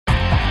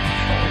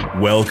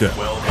Welcome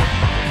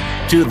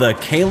to the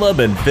Caleb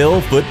and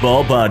Phil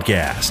Football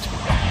Podcast,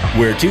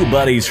 where two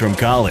buddies from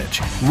college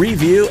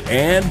review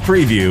and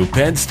preview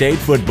Penn State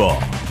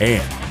football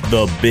and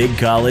the big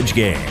college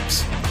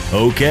games.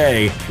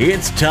 Okay,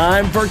 it's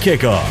time for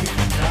kickoff.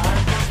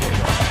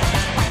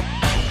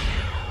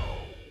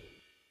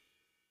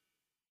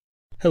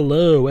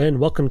 Hello and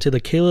welcome to the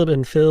Caleb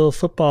and Phil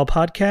Football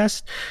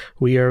Podcast.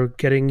 We are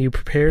getting you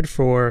prepared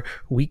for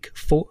week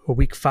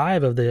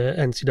 5 of the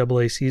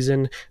NCAA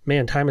season.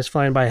 Man, time is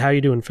flying by. How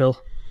you doing,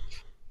 Phil?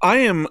 I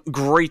am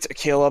great,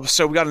 Caleb.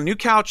 So we got a new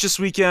couch this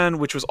weekend,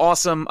 which was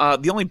awesome.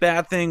 The only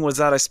bad thing was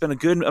that I spent a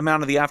good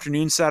amount of the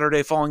afternoon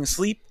Saturday falling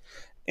asleep.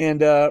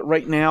 And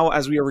right now,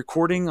 as we are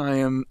recording, I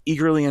am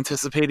eagerly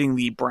anticipating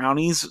the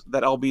brownies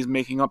that LB is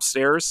making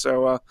upstairs.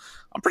 So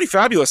I'm pretty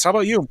fabulous. How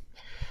about you?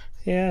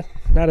 Yeah,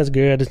 not as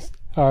good.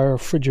 Our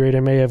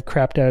refrigerator may have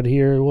crapped out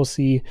here. We'll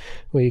see.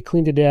 We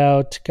cleaned it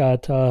out,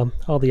 got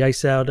all the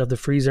ice out of the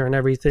freezer and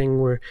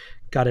everything. We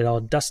got it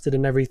all dusted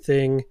and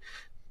everything.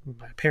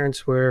 My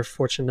parents were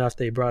fortunate enough.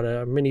 They brought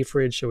a mini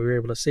fridge, so we were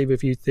able to save a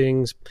few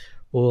things.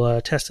 We'll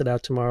test it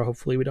out tomorrow.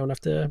 Hopefully we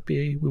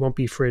won't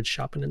be fridge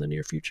shopping in the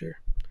near future.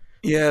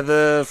 Yeah,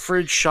 the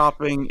fridge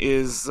shopping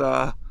is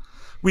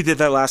we did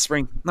that last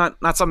spring.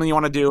 Not something you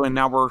want to do, and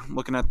now we're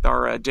looking at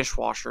our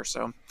dishwasher.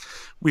 So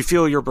we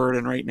feel your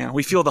burden right now.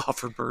 We feel the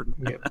Huffer burden.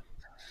 Yep.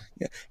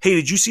 Yeah. Hey,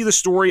 did you see the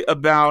story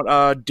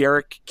about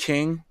Derek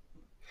King?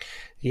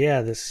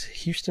 Yeah, this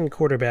Houston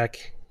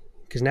quarterback,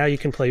 because now you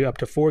can play up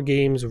to 4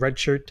 games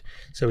redshirt.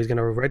 So he's going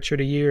to redshirt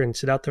a year and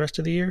sit out the rest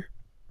of the year?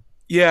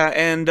 Yeah,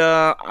 and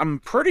I'm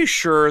pretty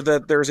sure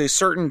that there's a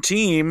certain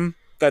team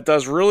that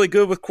does really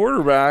good with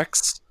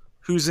quarterbacks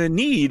who's in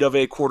need of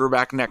a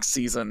quarterback next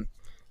season.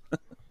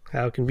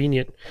 How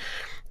convenient.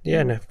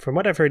 Yeah, and from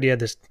what I've heard, yeah,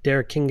 this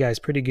Derek King guy's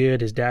pretty good.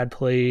 His dad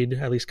played,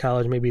 at least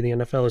college, maybe the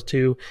NFL is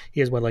too.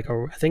 He has I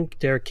think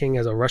Derek King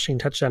has a rushing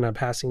touchdown and a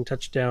passing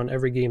touchdown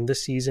every game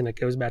this season. It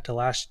goes back to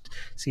last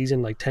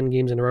season, like 10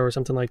 games in a row or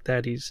something like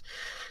that. He's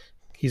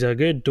a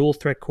good dual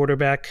threat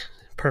quarterback.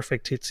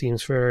 Perfect, it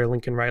seems, for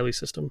Lincoln Riley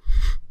system.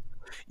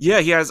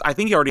 Yeah, I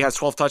think he already has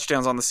 12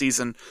 touchdowns on the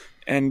season.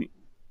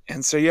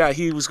 And so, yeah,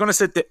 he was going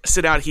to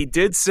sit out. He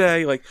did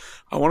say,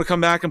 I want to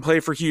come back and play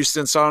for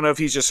Houston. So I don't know if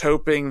he's just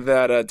hoping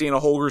that Dana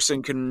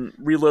Holgorsen can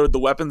reload the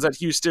weapons at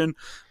Houston.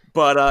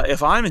 But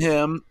if I'm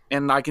him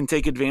and I can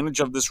take advantage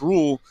of this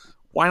rule,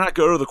 why not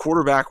go to the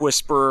quarterback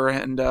whisperer?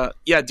 And,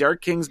 Derek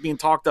King's being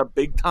talked up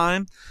big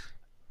time.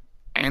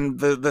 And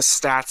the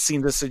stats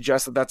seem to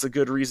suggest that that's a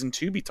good reason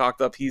to be talked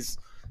up. He's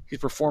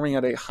performing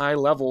at a high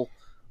level.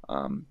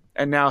 And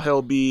now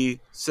he'll be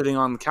sitting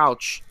on the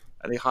couch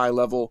at a high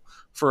level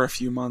for a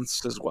few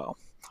months as well.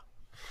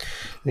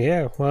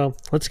 Yeah, well,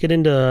 let's get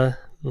into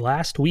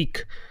last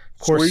week.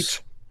 Of course,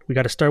 Sweet. We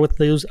got to start with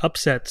those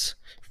upsets.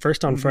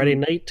 First on Friday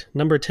night,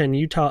 number 10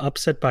 Utah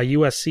upset by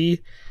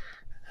USC.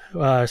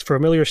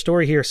 Familiar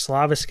story here.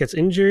 Slavis gets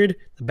injured.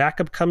 The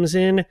backup comes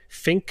in.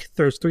 Fink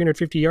throws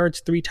 350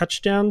 yards, 3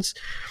 touchdowns.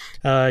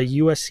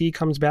 USC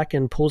comes back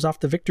and pulls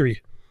off the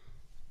victory.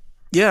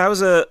 Yeah,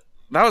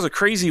 that was a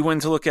crazy win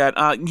to look at.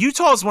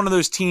 Utah is one of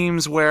those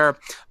teams where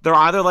they're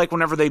either like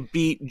whenever they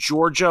beat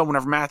Georgia,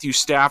 whenever Matthew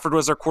Stafford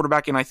was their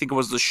quarterback, and I think it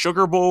was the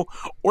Sugar Bowl,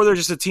 or they're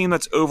just a team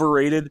that's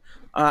overrated.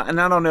 And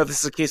I don't know if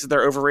this is a case that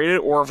they're overrated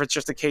or if it's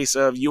just a case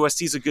of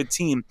USC's a good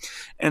team.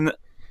 And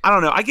I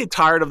don't know. I get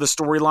tired of the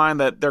storyline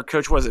that their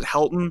coach was at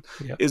Helton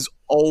is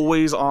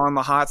always on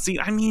the hot seat.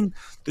 I mean,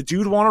 the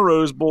dude won a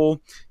Rose Bowl.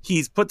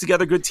 He's put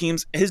together good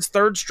teams. His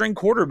third string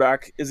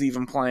quarterback is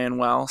even playing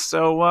well.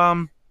 So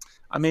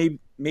I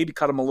maybe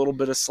cut him a little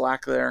bit of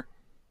slack there.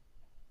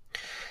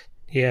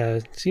 Yeah,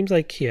 it seems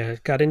like,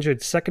 got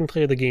injured second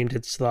play of the game,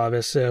 did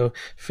Slavis. So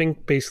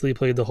Fink basically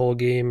played the whole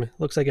game.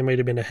 Looks like it might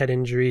have been a head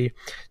injury.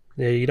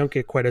 You don't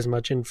get quite as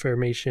much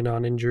information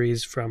on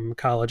injuries from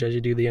college as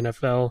you do the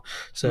NFL.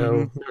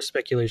 So no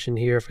speculation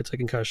here if it's a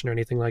concussion or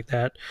anything like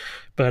that.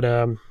 But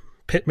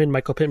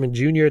Michael Pittman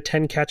Jr.,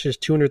 10 catches,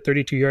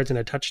 232 yards, and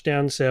a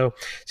touchdown. So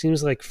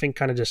seems like Fink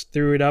kind of just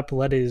threw it up,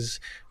 let his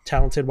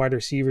talented wide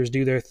receivers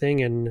do their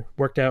thing, and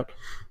worked out.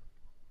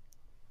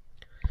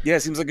 Yeah,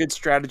 it seems like a good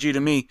strategy to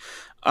me.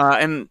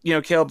 And,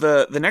 Caleb,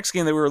 the next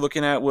game that we were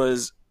looking at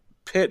was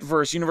Pitt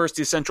versus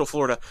University of Central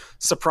Florida.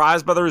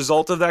 Surprised by the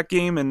result of that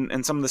game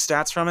and some of the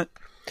stats from it?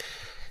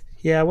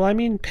 Yeah, well, I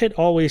mean, Pitt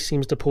always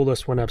seems to pull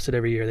this one upset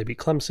every year. They beat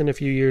Clemson a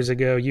few years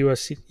ago,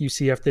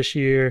 UCF this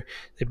year.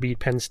 They beat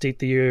Penn State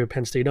the year.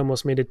 Penn State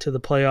almost made it to the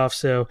playoffs,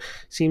 so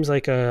seems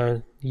like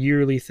a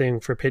yearly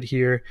thing for Pitt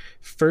here.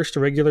 First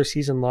regular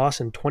season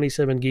loss in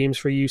 27 games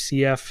for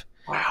UCF.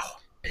 Wow.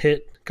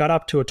 Pitt got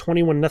up to a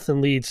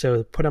 21-0 lead,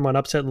 so put them on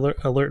upset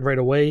alert right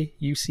away.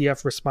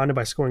 UCF responded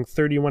by scoring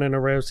 31 in a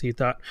row, so you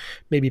thought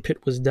maybe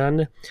Pitt was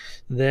done.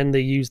 Then they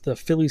used the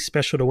Philly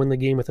special to win the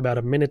game with about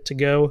a minute to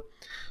go.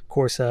 Of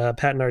course,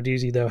 Pat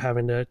Narduzzi, though,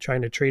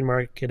 trying to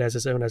trademark it as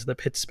his own as the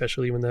Pitt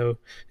special, even though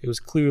it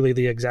was clearly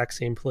the exact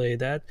same play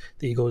that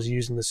the Eagles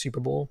used in the Super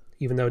Bowl,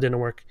 even though it didn't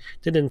work.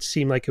 Didn't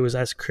seem like it was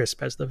as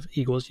crisp as the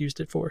Eagles used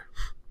it for.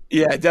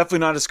 Yeah, definitely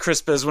not as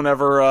crisp as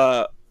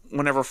whenever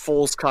whenever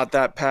Foles caught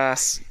that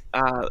pass.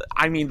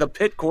 I mean, the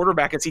Pitt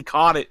quarterback, as he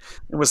caught it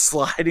and was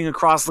sliding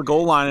across the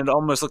goal line, it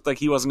almost looked like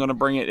he wasn't going to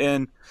bring it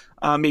in,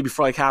 maybe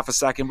for like half a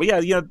second. But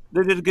yeah,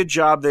 they did a good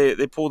job.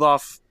 They pulled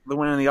off the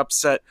win in the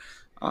upset.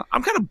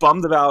 I'm kind of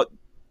bummed about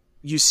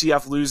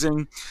UCF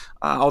losing,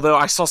 although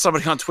I saw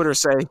somebody on Twitter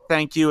say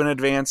thank you in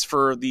advance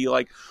for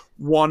the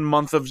 1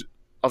 month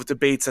of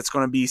debates that's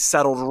going to be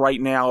settled right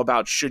now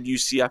about should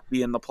UCF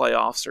be in the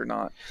playoffs or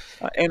not.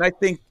 And I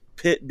think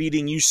Pitt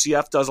beating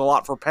UCF does a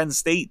lot for Penn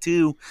State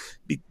too,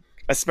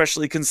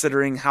 especially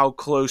considering how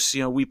close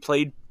we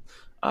played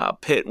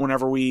Pitt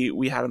whenever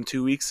we had them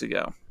 2 weeks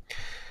ago.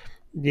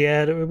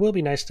 Yeah, it will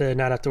be nice to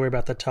not have to worry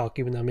about the talk,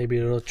 even though maybe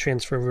it'll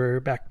transfer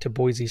over back to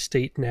Boise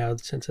State now,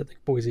 since I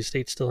think Boise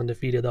State's still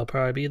undefeated. They'll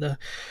probably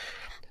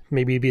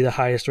be the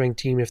highest ranked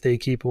team if they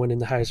keep winning.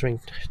 The highest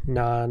ranked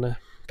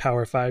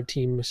non-Power 5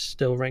 team is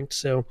still ranked.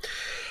 So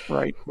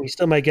right, we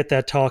still might get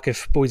that talk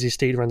if Boise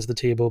State runs the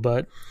table,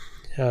 but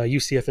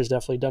UCF is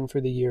definitely done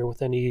for the year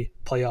with any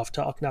playoff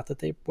talk. Not that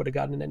they would have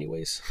gotten it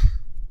anyways.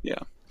 Yeah.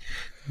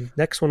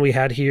 Next one we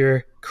had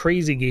here,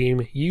 crazy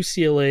game.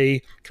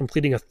 UCLA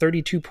completing a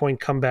 32-point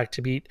comeback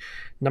to beat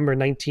number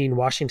 19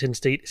 Washington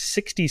State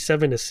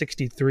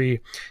 67-63.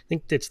 I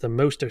think it's the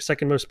most or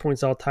second most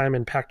points all time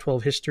in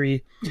Pac-12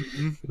 history.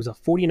 Mm-hmm. It was a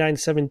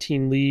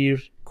 49-17 lead.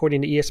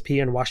 According to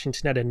ESPN,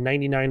 Washington had a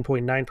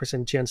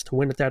 99.9% chance to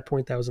win at that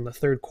point. That was in the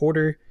third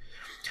quarter.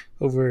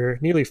 Over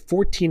nearly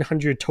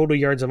 1,400 total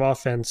yards of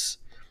offense.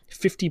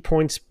 50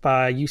 points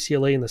by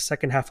UCLA in the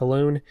second half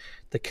alone.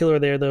 The killer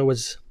there, though,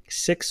 was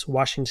 6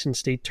 Washington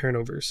State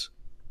turnovers.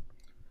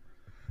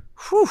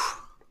 Whew.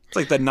 It's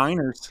like the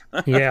Niners.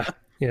 yeah,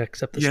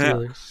 except the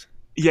Steelers.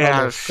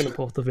 Yeah. Couldn't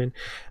pull the win.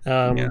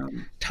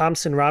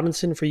 Thompson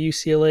Robinson for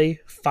UCLA,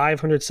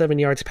 507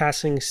 yards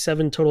passing,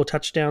 7 total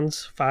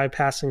touchdowns, 5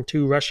 passing,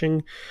 2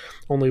 rushing,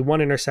 only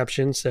 1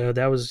 interception. So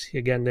that was,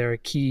 again, their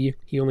key.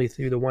 He only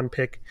threw the 1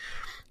 pick.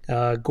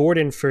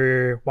 Gordon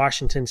for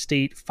Washington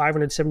State,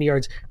 570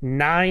 yards,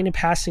 9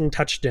 passing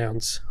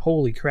touchdowns.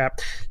 Holy crap.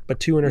 But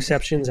 2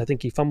 interceptions. I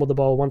think he fumbled the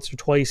ball once or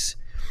twice.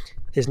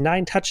 His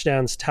 9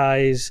 touchdowns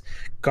ties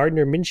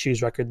Gardner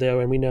Minshew's record, though,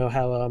 and we know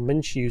how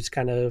Minshew's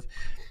kind of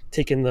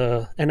taken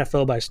the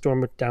NFL by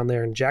storm down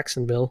there in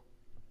Jacksonville.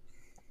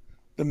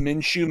 The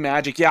Minshew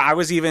magic. Yeah, I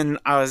was even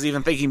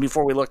thinking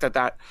before we looked at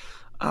that.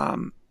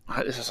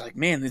 I was just like,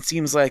 man, it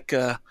seems like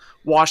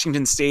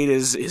Washington State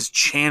is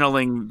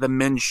channeling the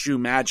Minshew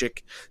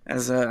magic,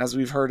 as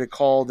we've heard it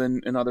called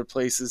in other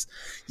places.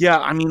 Yeah,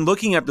 I mean,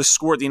 looking at the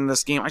score at the end of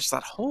this game, I just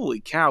thought, holy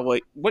cow,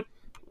 like what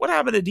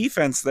happened to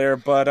defense there?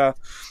 But I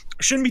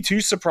shouldn't be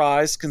too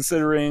surprised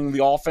considering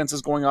the offense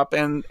is going up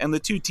and the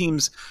two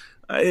teams,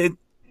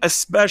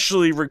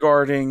 especially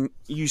regarding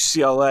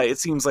UCLA, it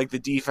seems like the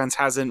defense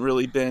hasn't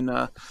really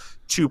been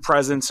too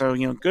present. So,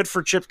 good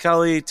for Chip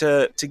Kelly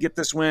to get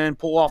this win,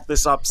 pull off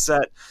this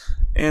upset.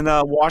 And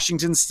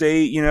Washington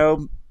State,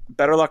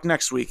 better luck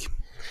next week.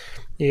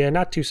 Yeah,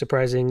 not too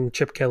surprising.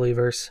 Chip Kelly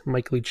versus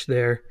Mike Leach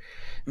there.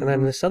 And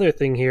then this other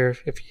thing here,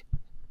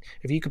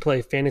 if you could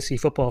play fantasy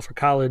football for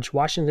college,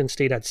 Washington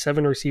State had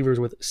 7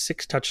 receivers with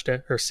 6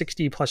 touchdowns or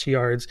 60-plus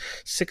yards,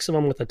 6 of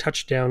them with a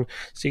touchdown.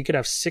 So you could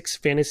have 6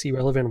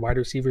 fantasy-relevant wide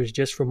receivers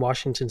just from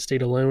Washington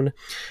State alone,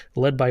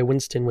 led by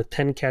Winston with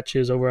 10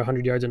 catches, over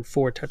 100 yards, and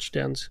 4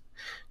 touchdowns.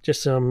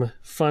 Just some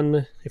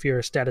fun, if you're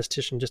a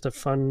statistician, just a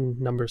fun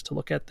numbers to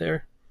look at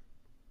there.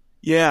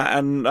 Yeah,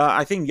 and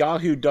I think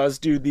Yahoo does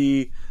do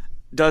the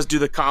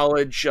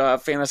college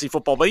fantasy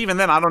football, but even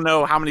then, I don't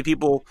know how many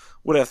people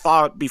would have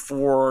thought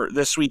before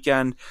this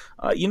weekend.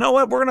 You know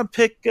what? We're gonna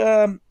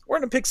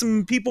pick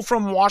some people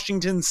from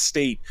Washington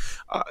State.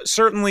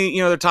 Certainly,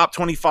 they're top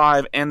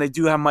 25, and they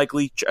do have Mike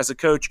Leach as a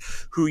coach,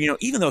 who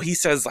even though he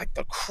says like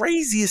the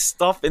craziest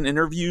stuff in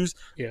interviews,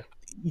 yeah,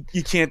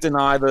 you can't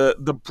deny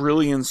the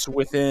brilliance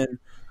within.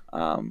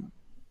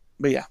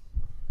 But yeah.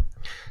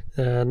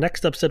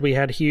 Next upset we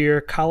had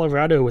here,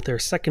 Colorado with their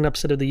second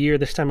upset of the year,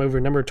 this time over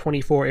number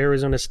 24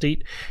 Arizona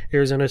State.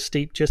 Arizona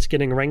State just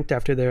getting ranked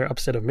after their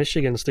upset of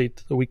Michigan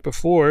State the week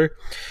before.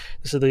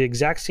 This is the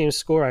exact same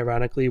score,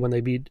 ironically, when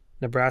they beat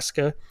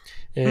Nebraska.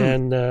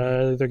 And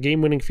their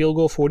game-winning field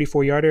goal,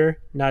 44-yarder,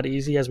 not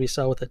easy, as we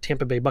saw with the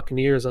Tampa Bay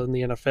Buccaneers in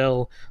the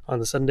NFL on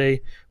the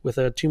Sunday, with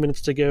 2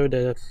 minutes to go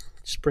to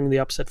spring the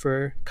upset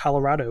for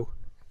Colorado.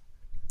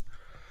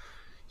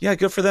 Yeah,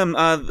 good for them.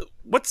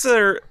 What's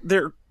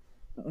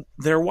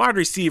their wide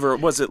receiver?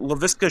 Was it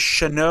Laviska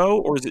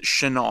Shenault or is it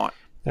Chenault?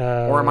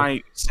 Or am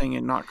I saying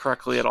it not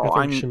correctly at all?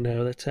 I think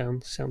Chenault, that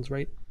sounds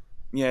right.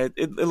 Yeah,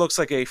 it looks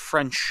like a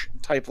French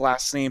type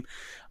last name.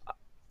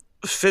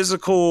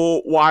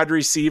 Physical wide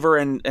receiver,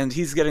 and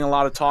he's getting a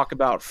lot of talk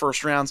about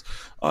first rounds.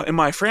 In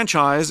my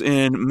franchise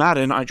in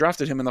Madden, I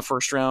drafted him in the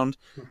first round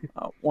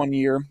 1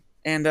 year.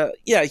 And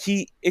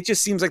it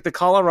just seems like the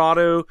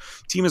Colorado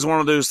team is one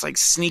of those like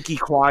sneaky,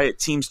 quiet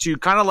teams too,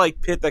 kind of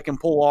like Pitt that can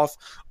pull off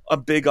a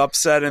big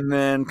upset and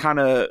then kind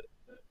of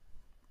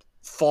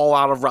fall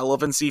out of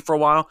relevancy for a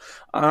while.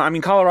 I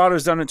mean,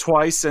 Colorado's done it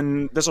twice,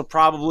 and this will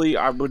probably,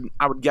 I would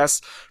guess,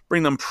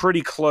 bring them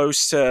pretty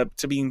close to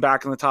being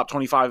back in the top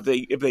 25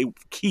 if they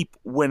keep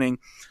winning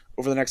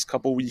over the next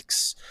couple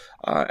weeks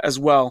as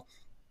well.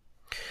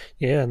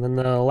 Yeah, and then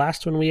the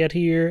last one we had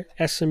here,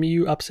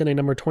 SMU upsetting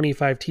number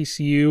 25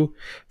 TCU,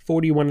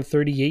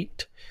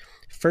 41-38.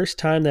 First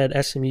time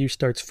that SMU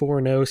starts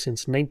 4-0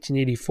 since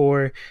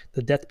 1984.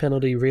 The death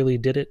penalty really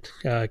did it.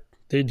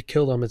 Did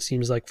kill them, it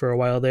seems like, for a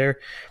while there.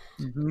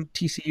 Mm-hmm.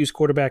 TCU's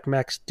quarterback,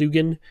 Max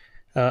Duggan,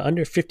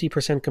 under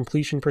 50%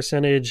 completion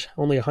percentage,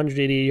 only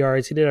 180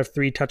 yards. He did have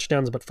 3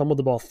 touchdowns, but fumbled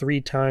the ball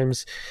 3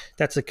 times.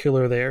 That's a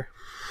killer there.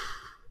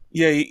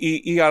 Yeah,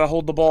 you got to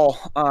hold the ball.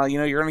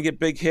 You're going to get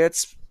big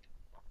hits,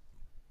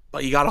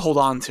 but you got to hold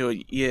on to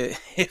it.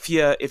 If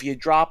you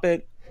drop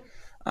it,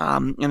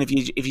 and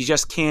if you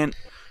just can't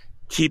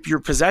keep your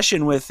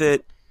possession with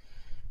it,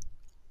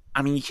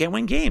 I mean, you can't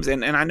win games.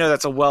 And I know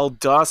that's a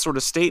well-duh sort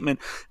of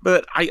statement,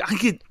 but I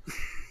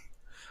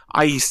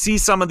see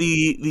some of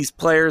these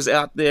players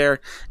out there,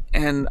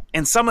 and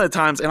some of the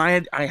times, and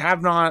I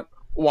have not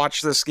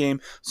watched this game,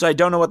 so I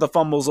don't know what the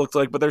fumbles looked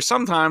like, but there's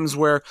some times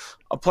where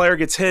a player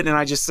gets hit, and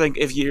I just think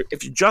if you're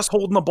just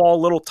holding the ball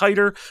a little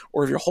tighter,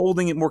 or if you're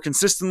holding it more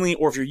consistently,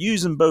 or if you're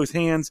using both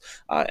hands,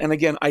 and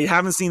again, I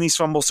haven't seen these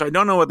fumbles, so I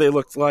don't know what they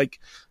looked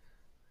like,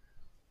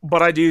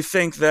 but I do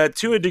think that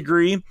to a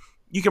degree,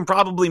 you can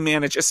probably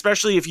manage,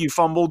 especially if you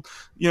fumbled,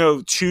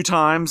 2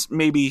 times,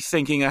 maybe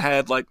thinking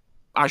ahead, like,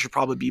 I should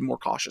probably be more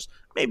cautious.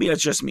 Maybe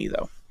that's just me,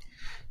 though.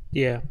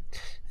 Yeah,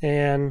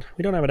 and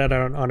we don't have it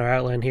on our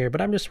outline here,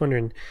 but I'm just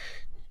wondering,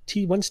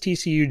 once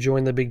TCU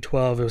joined the Big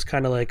 12, it was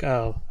kind of like,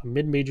 a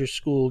mid-major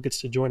school gets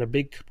to join a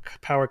big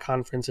power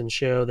conference and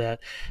show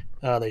that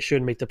they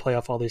should make the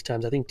playoff all these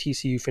times. I think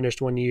TCU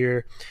finished one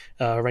year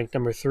ranked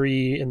number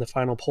 3 in the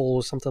final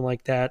poll, something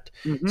like that.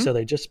 Mm-hmm. So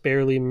they just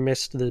barely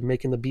missed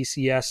making the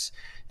BCS.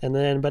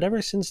 But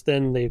ever since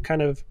then,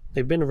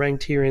 they've been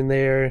ranked here and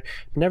there,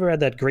 never had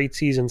that great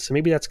season. So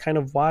maybe that's kind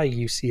of why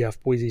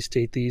UCF, Boise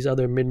State, these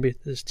other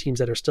teams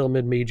that are still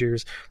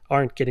mid-majors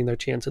aren't getting their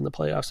chance in the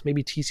playoffs.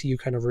 Maybe TCU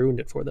kind of ruined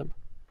it for them.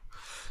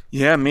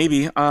 Yeah,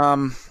 maybe.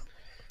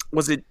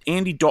 Was it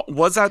Andy?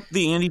 Was that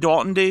the Andy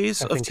Dalton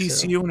days of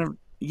TCU? So.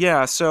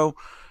 Yeah. So,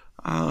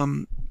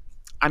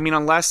 I mean,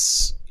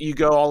 unless you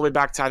go all the way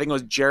back to, I think it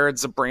was Jared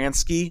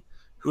Zabransky,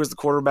 who was the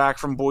quarterback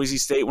from Boise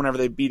State whenever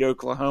they beat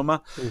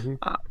Oklahoma. Mm-hmm.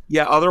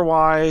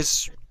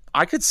 Otherwise,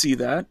 I could see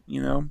that,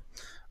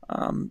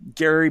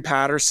 Gary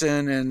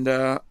Patterson and,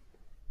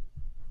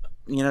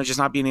 just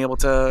not being able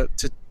to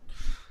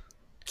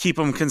keep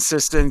them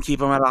consistent, keep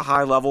them at a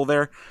high level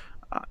there.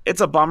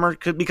 It's a bummer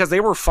because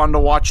they were fun to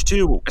watch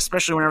too,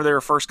 especially whenever they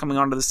were first coming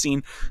onto the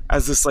scene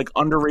as this like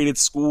underrated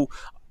school.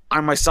 I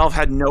myself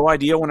had no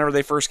idea whenever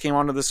they first came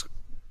onto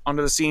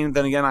the scene.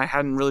 Then again, I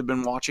hadn't really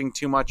been watching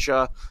too much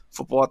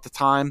football at the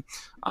time.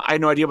 I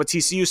had no idea what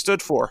TCU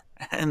stood for,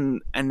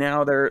 and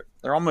now they're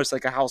almost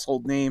like a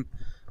household name.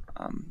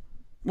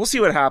 We'll see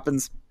what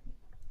happens.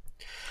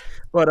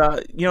 But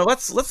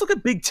let's look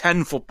at Big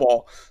Ten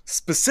football,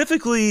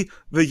 specifically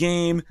the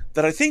game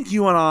that I think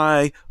you and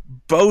I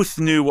both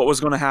knew what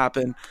was going to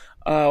happen.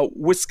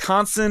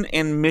 Wisconsin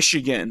and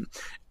Michigan.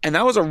 And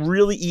that was a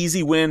really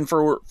easy win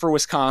for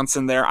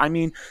Wisconsin there. I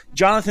mean,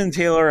 Jonathan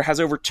Taylor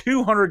has over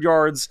 200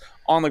 yards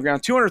on the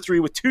ground, 203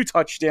 with 2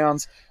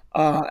 touchdowns.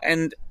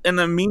 And in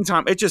the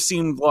meantime, it just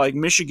seemed like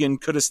Michigan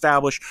could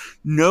establish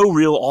no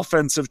real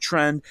offensive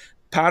trend.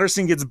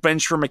 Patterson gets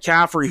benched for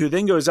McCaffrey, who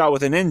then goes out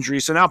with an injury.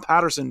 So now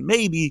Patterson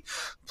may be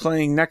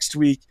playing next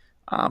week.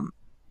 I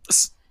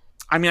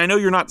mean, I know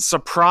you're not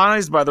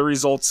surprised by the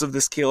results of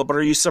this, Caleb, but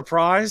are you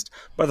surprised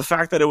by the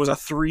fact that it was a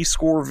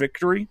 3-score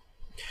victory?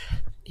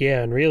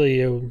 Yeah, and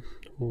really,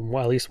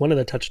 at least one of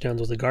the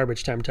touchdowns was a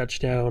garbage time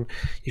touchdown.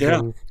 You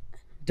can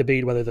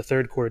debate whether the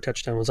third quarter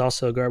touchdown was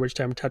also a garbage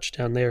time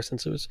touchdown there,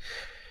 since it was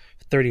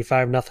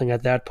 35-0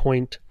 at that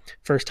point.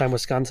 First time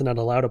Wisconsin had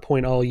allowed a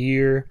point all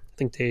year. I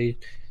think they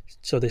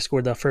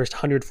scored the first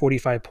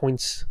 145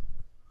 points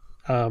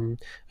of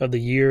the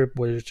year,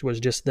 which was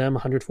just them,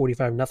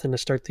 145-0 to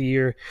start the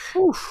year.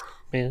 Oof.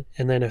 Man,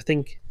 and then I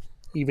think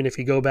even if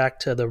you go back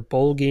to the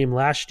bowl game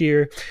last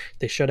year,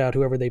 they shut out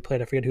whoever they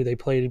played. I forget who they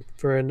played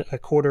for a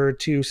quarter or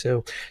two.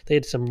 So they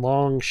had some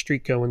long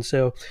streak going.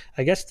 So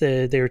I guess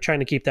they were trying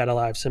to keep that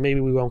alive. So maybe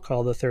we won't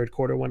call the third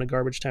quarter one a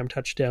garbage time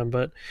touchdown.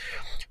 But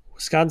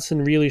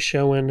Wisconsin really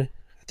showing,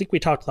 I think we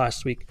talked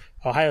last week,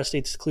 Ohio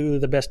State's clearly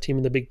the best team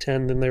in the Big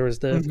Ten. Then there was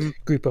the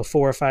group of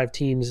 4 or 5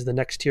 teams the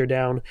next tier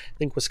down. I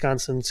think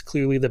Wisconsin's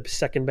clearly the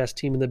second best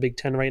team in the Big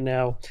Ten right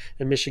now.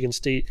 And Michigan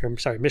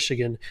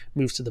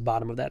moves to the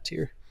bottom of that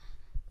tier.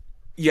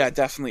 Yeah,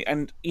 definitely.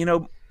 And,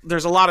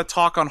 there's a lot of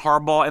talk on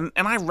Harbaugh,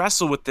 and I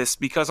wrestle with this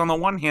because on the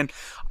one hand,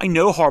 I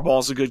know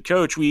Harbaugh's a good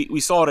coach. We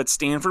saw it at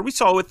Stanford. We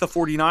saw it with the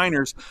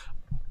 49ers.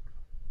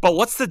 But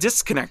what's the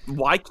disconnect?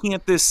 Why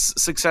can't this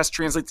success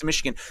translate to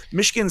Michigan?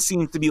 Michigan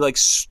seems to be like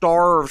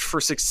starved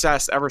for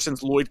success ever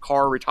since Lloyd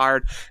Carr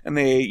retired. And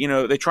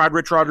they tried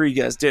Rich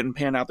Rodriguez, didn't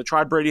pan out. They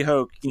tried Brady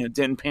Hoke,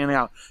 didn't pan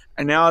out.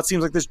 And now it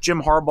seems like this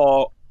Jim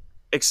Harbaugh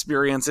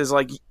experiences.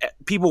 Like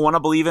people want to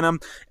believe in him,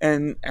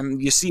 and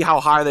you see how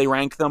high they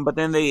rank them, but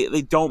then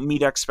they don't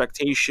meet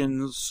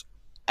expectations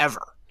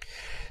ever.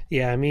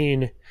 Yeah, I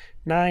mean,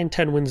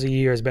 9-10 wins a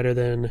year is better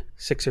than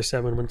 6 or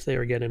 7 wins they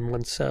were getting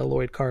once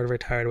Lloyd Carter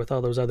retired with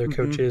all those other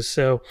coaches.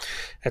 So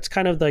it's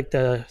kind of like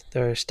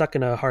they're stuck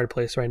in a hard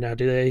place right now.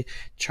 Do they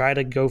try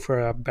to go for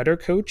a better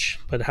coach?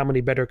 But how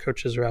many better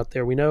coaches are out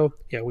there? We know,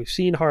 we've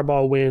seen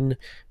Harbaugh win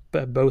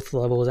at both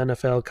levels,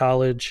 NFL,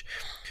 college.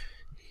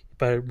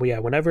 But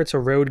whenever it's a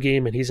road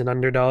game and he's an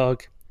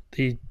underdog,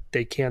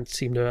 they can't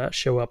seem to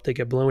show up. They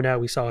get blown out.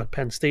 We saw it at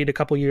Penn State a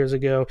couple years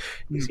ago.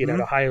 We see it at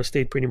Ohio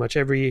State pretty much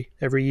every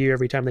year.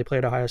 Every time they play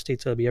at Ohio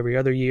State, so it'll be every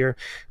other year.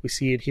 We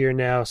see it here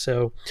now.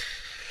 So,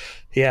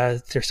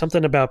 there's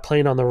something about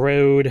playing on the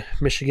road.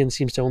 Michigan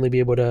seems to only be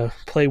able to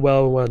play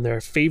well when they're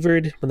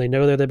favored, when they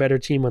know they're the better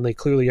team, when they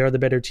clearly are the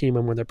better team,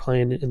 and when they're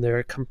playing in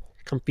their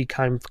comfy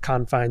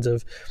confines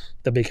of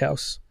the big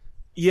house.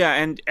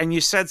 Yeah, and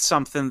you said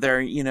something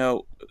there,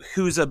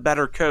 who's a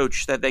better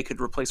coach that they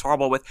could replace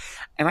Harbaugh with.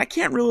 And I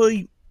can't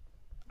really,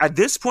 at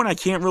this point,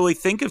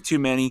 think of too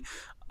many.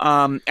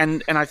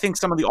 And I think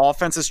some of the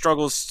offensive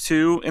struggles,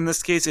 too, in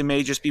this case, it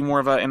may just be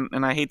more of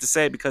and I hate to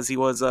say it because he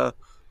was a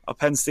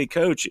Penn State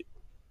coach,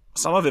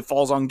 some of it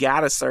falls on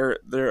Gaddis,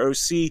 their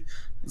OC,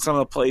 and some of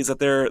the plays that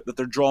they're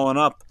drawing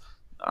up.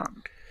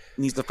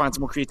 Needs to find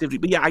some more creativity.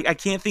 But yeah, I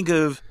can't think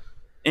of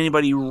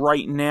anybody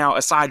right now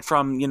aside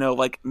from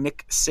like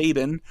Nick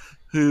Saban,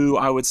 who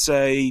I would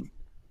say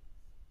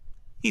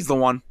he's the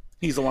one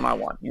I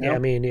want. Yeah, I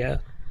mean,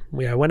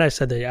 when I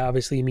said that,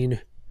 obviously you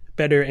mean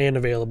better and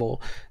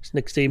available.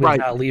 Nick Saban's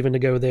not leaving to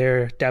go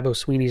there. Dabo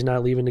Sweeney's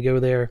not leaving to go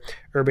there.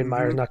 Urban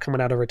Meyer's not coming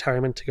out of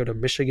retirement to go to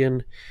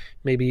Michigan.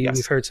 Maybe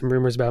we've heard some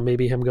rumors about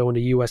maybe him going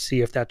to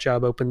USC if that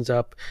job opens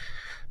up.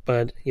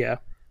 But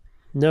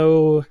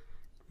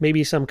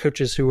maybe some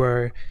coaches who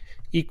are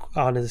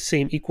on the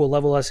same equal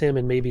level as him,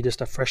 and maybe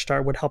just a fresh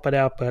start would help it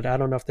out. But I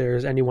don't know if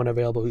there's anyone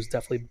available who's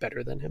definitely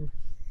better than him.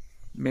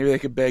 Maybe they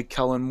could beg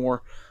Kellen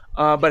Moore.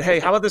 But hey,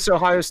 how about this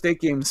Ohio State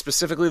game,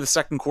 specifically the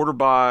second quarter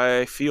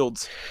by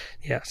Fields?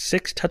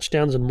 6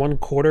 touchdowns in one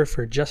quarter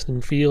for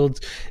Justin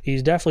Fields.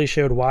 He's definitely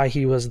showed why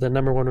he was the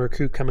number 1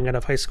 recruit coming out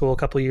of high school a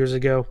couple years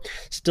ago.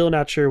 Still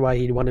not sure why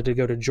he wanted to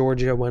go to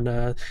Georgia when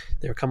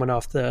they were coming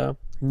off the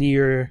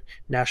near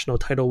national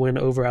title win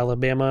over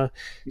Alabama.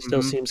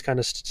 Still seems kind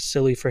of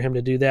silly for him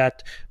to do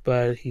that,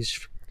 but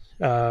he's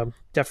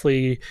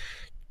definitely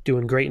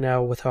doing great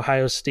now with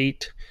Ohio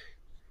State.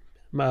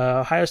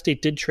 Ohio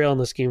State did trail in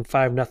this game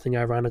 5-0,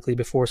 ironically,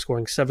 before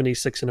scoring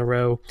 76 in a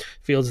row.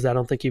 Fields, I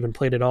don't think, even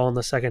played at all in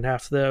the second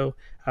half, though.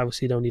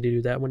 Obviously, you don't need to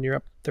do that when you're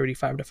up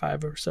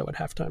 35-5 or so at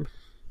halftime.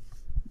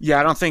 Yeah,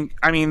 I don't think.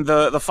 I mean,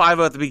 the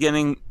 5-0 at the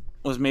beginning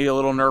was maybe a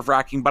little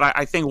nerve-wracking, but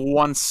I think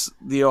once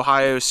the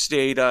Ohio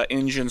State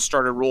engine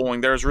started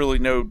rolling, there's really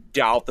no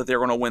doubt that they're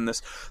going to win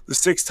this. The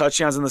 6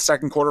 touchdowns in the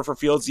second quarter for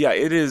Fields,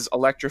 it is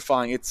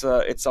electrifying. It's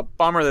a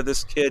bummer that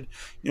this kid,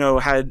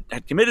 had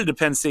committed to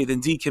Penn State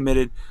and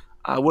decommitted.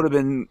 Would have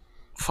been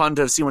fun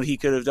to see what he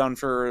could have done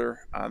for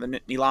the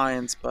Nittany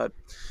Lions,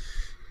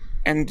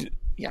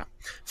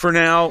 for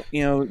now,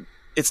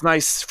 it's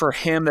nice for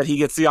him that he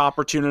gets the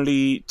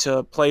opportunity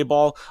to play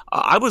ball.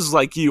 I was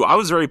like you. I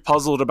was very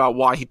puzzled about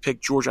why he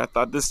picked Georgia. I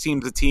thought this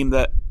team's a team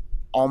that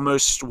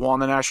almost won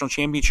the national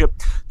championship.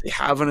 They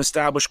have an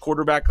established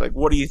quarterback. Like,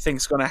 what do you think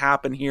is going to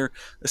happen here,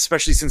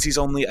 especially since he's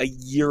only a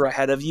year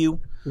ahead of you?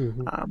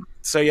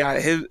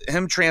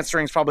 Him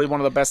transferring is probably one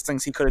of the best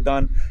things he could have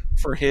done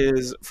for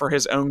his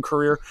own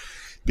career,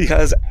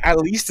 because at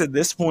least at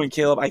this point,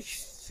 Caleb, I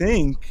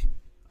think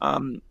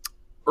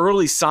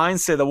early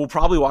signs say that we'll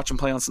probably watch him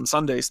play on some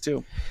Sundays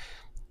too.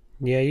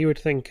 Yeah, you would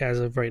think as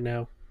of right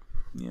now.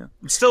 Yeah,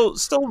 it's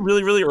still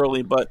really, really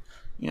early, but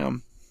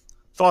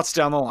thoughts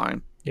down the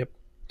line. Yep.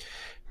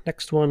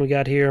 Next one we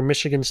got here,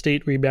 Michigan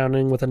State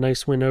rebounding with a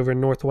nice win over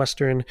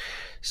Northwestern.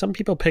 Some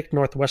people picked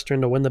Northwestern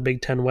to win the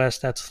Big Ten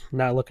West. That's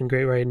not looking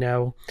great right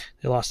now.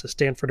 They lost to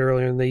Stanford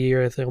earlier in the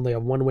year. They only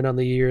have 1 win on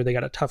the year. They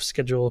got a tough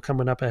schedule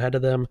coming up ahead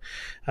of them.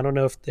 I don't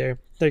know if they're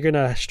going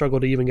to struggle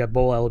to even get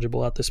bowl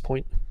eligible at this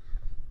point.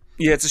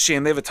 Yeah, it's a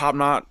shame. They have a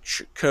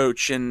top-notch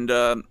coach, and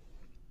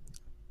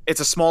it's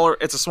a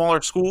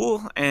smaller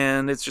school,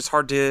 and it's just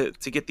hard to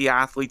get the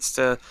athletes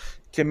to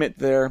commit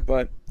there.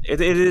 But it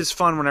is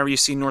fun whenever you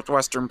see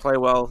Northwestern play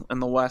well in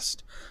the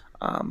West.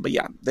 But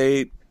yeah,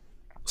 they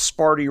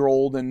Sparty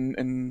rolled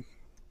and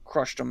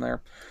crushed them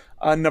there.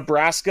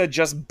 Nebraska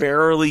just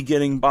barely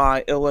getting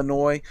by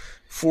Illinois,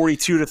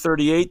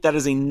 42-38. That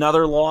is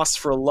another loss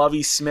for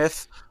Lovie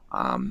Smith.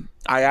 I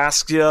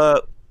asked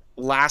you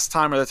last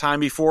time or the time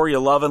before, you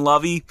loving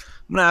Lovie?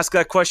 I'm going to ask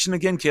that question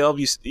again, Caleb.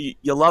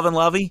 You loving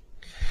Lovie?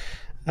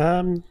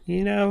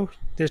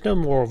 There's no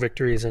moral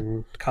victories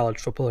in college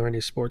football or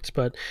any sports,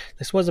 but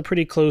this was a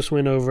pretty close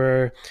win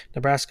over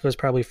Nebraska. Was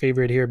probably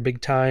favored here big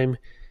time,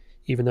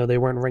 even though they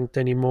weren't ranked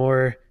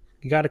anymore.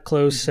 You got it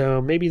close,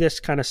 so maybe this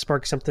kind of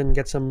sparks something,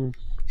 gets them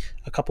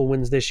a couple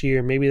wins this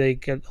year. Maybe they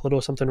get a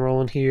little something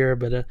rolling here,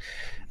 but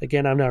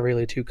again, I'm not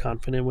really too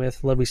confident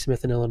with Lovie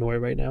Smith in Illinois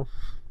right now.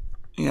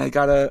 Yeah, I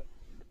gotta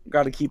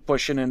to keep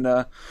pushing.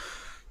 And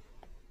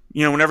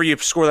whenever you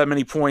score that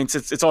many points,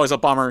 it's always a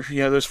bummer.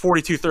 Those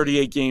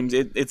 42-38 games,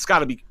 it's got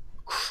to be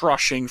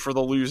crushing for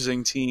the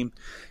losing team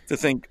to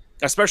think,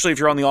 especially if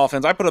you're on the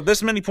offense, I put up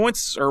this many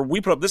points, or we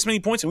put up this many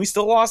points, and we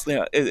still lost.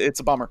 Yeah, it's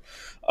a bummer.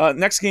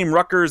 Next game,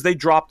 Rutgers, they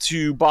dropped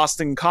to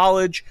Boston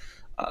College,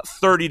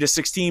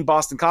 30-16.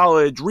 Boston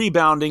College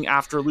rebounding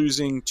after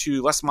losing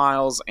to Les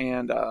Miles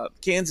and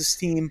Kansas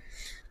team,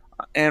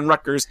 and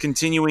Rutgers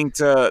continuing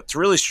to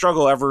really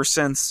struggle ever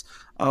since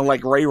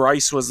like Ray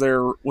Rice was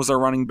their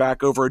running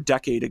back over a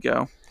decade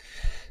ago.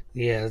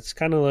 Yeah, it's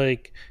kind of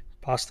like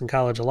Boston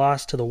College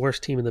lost to the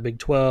worst team in the Big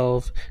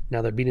 12.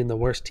 Now they're beating the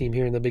worst team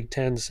here in the Big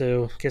 10.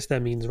 So I guess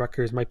that means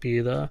Rutgers might be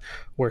the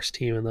worst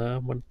team in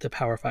the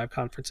Power 5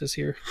 conferences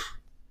here.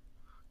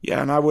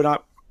 Yeah, and I would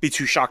not be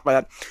too shocked by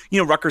that.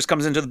 Rutgers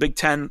comes into the Big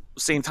 10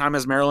 same time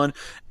as Maryland.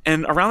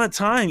 And around that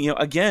time,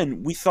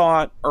 again, we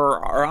thought,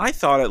 or I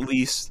thought at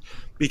least,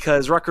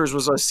 because Rutgers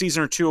was a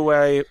season or two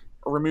away,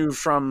 removed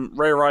from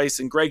Ray Rice,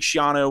 and Greg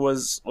Schiano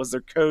was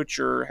their coach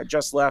or had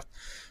just left.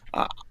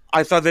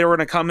 I thought they were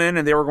going to come in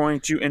and they were going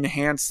to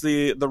enhance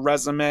the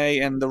resume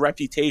and the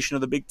reputation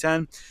of the Big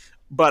Ten.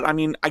 But I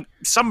mean,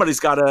 somebody's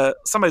got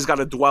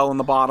to dwell in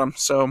the bottom.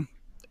 So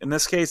in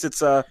this case, it's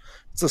the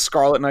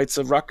Scarlet Knights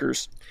of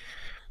Rutgers.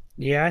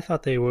 Yeah, I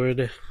thought they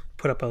would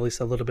put up at least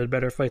a little bit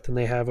better fight than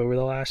they have over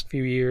the last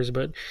few years,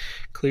 but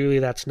clearly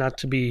that's not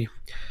to be.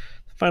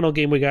 Final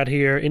game we got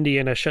here,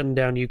 Indiana shutting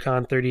down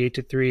UConn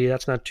 38-3.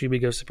 That's not too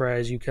big of a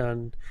surprise.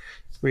 UConn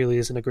really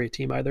isn't a great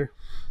team either.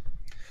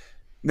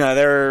 No,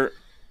 that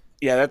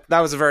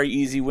was a very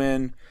easy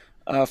win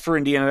for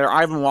Indiana.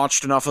 I haven't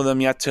watched enough of them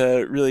yet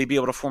to really be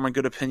able to form a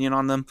good opinion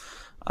on them.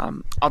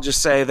 I'll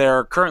just say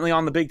they're currently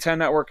on the Big Ten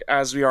Network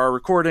as we are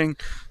recording,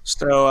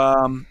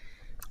 so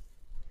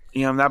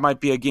that might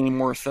be a game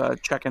worth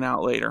checking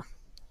out later.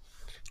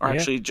 Or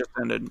actually, just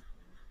ended.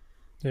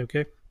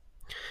 Okay.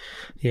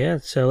 Yeah,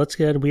 so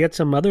we had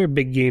some other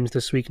big games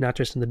this week, not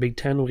just in the Big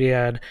Ten. We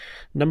had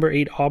number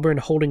 8 Auburn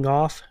holding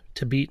off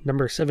to beat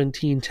number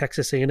 17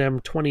 Texas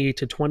A&M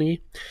 28-20.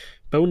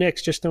 Bo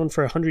Nix just thrown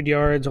for 100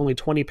 yards, only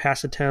 20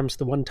 pass attempts,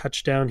 the 1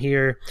 touchdown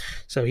here.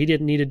 So he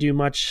didn't need to do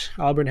much.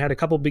 Auburn had a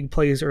couple big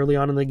plays early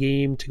on in the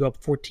game to go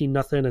up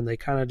 14-0, and they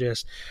kind of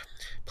just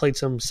played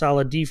some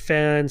solid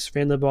defense,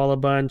 ran the ball a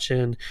bunch,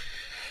 and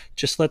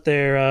just let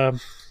their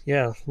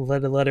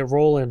let it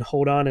roll and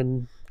hold on,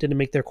 and didn't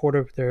make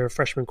their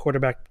freshman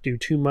quarterback do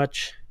too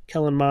much.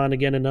 Kellen Mond,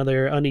 again,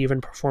 another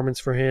uneven performance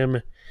for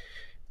him,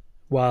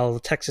 while the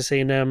Texas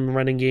A&M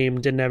running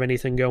game didn't have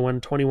anything going.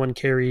 21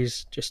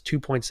 carries, just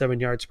 2.7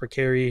 yards per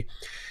carry.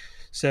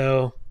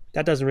 So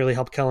that doesn't really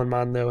help Kellen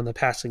Mond, though, in the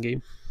passing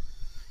game.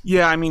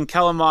 Yeah, I mean,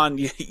 Kellen Mond,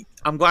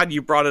 I'm glad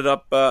you brought it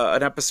up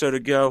an episode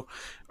ago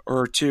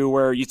or two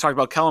where you talked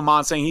about Kellen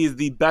Mond saying he's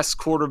the best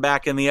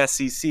quarterback in the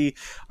SEC.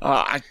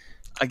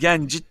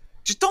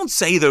 Just don't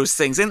say those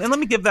things. And let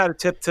me give that a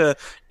tip to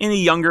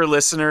any younger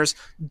listeners.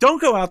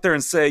 Don't go out there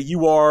and say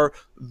you are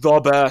the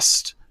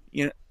best,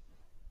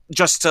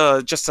 just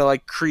to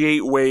like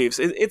create waves.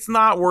 It's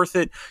not worth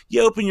it.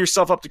 You open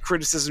yourself up to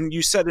criticism.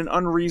 You set an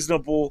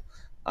unreasonable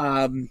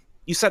burden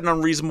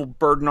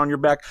on your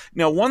back.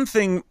 Now, one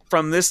thing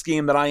from this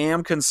game that I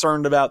am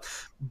concerned about,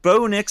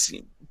 Bo Nix,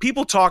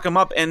 people talk him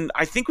up, and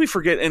I think we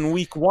forget in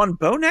week 1,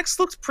 Bo Nix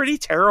looked pretty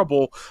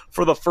terrible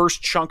for the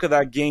first chunk of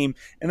that game.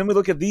 And then we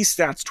look at these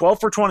stats, 12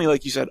 for 20,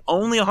 like you said,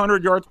 only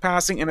 100 yards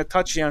passing and a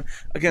touchdown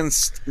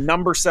against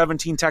number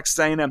 17 Texas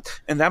A&M.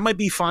 And that might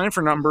be fine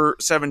for number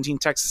 17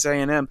 Texas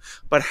A&M,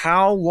 but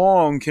how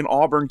long can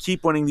Auburn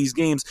keep winning these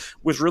games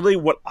with really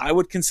what I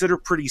would consider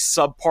pretty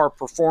subpar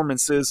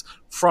performances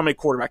from a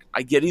quarterback?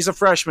 I get he's a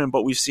freshman,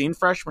 but we've seen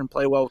freshmen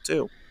play well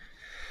too.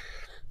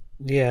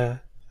 Yeah.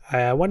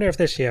 I wonder if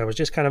this was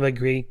just kind of a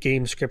great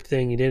game script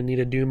thing. You didn't need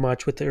to do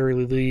much with the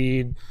early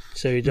lead,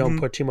 so you don't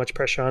put too much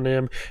pressure on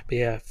him. But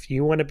yeah, if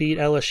you want to beat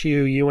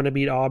LSU, you want to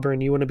beat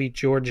Auburn, you want to beat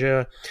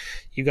Georgia,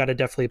 you got to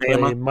definitely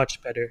play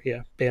much better.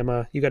 Yeah,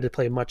 Bama, you got to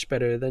play much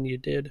better than you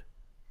did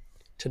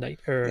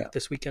tonight or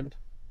this weekend.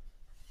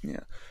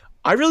 Yeah,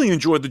 I really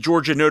enjoyed the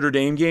Georgia Notre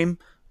Dame game.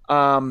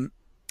 It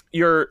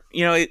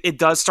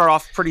does start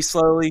off pretty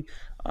slowly.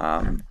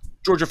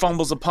 Georgia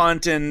fumbles a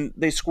punt and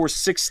they score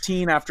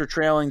 16 after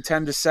trailing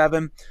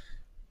 10-7.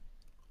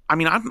 I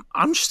mean,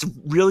 I'm just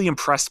really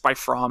impressed by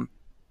Fromm.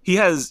 He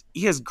has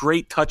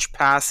great touch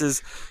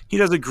passes. He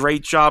does a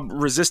great job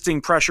resisting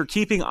pressure,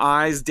 keeping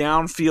eyes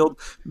downfield,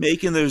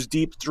 making those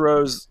deep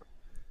throws.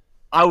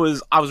 I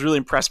was really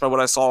impressed by what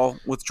I saw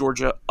with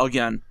Georgia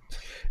again.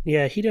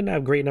 Yeah, he didn't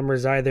have great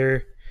numbers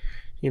either.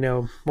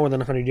 More than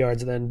 100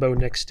 yards than Bo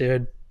Nix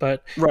did.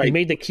 But he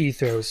made the key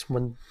throws.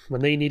 When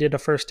they needed a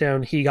first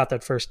down, he got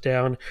that first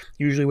down,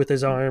 usually with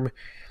his arm.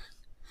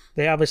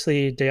 They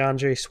obviously,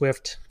 DeAndre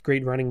Swift,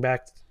 great running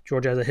back.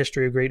 Georgia has a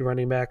history of great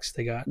running backs.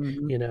 They got,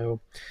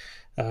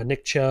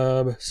 Nick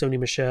Chubb, Sony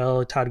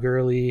Michel, Todd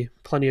Gurley,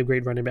 plenty of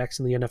great running backs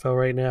in the NFL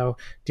right now.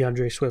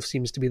 DeAndre Swift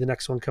seems to be the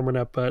next one coming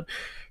up. But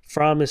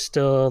Fromm is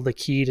still the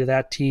key to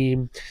that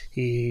team.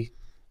 He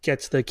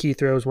gets the key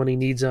throws when he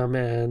needs them,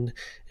 and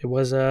it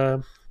was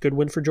good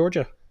win for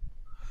Georgia.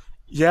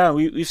 Yeah,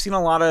 we've seen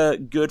a lot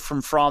of good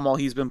from Fromm while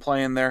he's been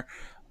playing there.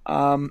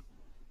 And,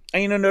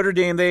 Notre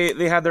Dame,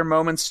 they had their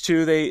moments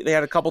too. They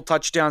had a couple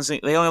touchdowns. They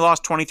only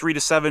lost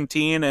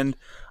 23-17, and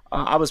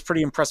I was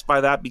pretty impressed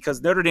by that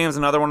because Notre Dame is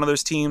another one of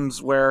those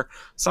teams where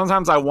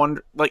sometimes I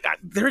wonder, like,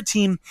 they're a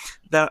team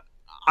that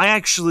I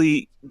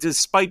actually,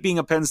 despite being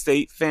a Penn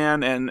State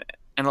fan and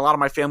a lot of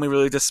my family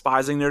really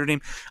despising Notre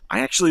Dame,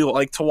 I actually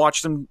like to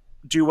watch them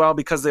do well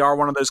because they are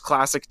one of those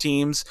classic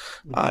teams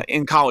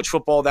in college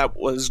football that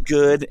was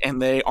good,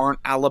 and they aren't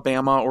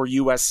Alabama or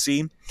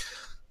USC.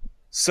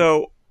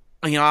 So,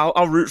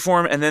 I'll root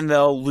for them, and then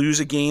they'll lose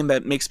a game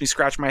that makes me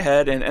scratch my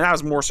head, and that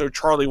was more so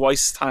Charlie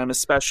Weiss's time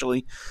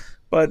especially.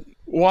 But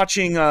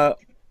watching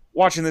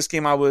this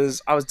game, I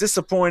was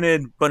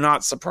disappointed but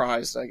not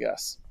surprised, I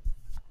guess.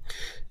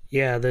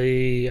 Yeah,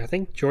 I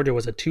think Georgia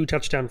was a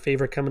 2-touchdown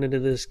favorite coming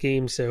into this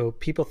game, so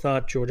people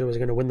thought Georgia was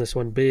going to win this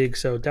one big.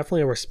 So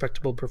definitely a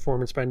respectable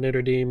performance by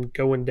Notre Dame,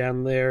 going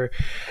down there,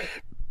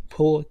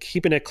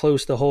 keeping it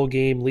close the whole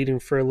game, leading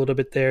for a little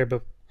bit there,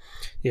 but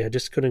yeah,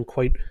 just couldn't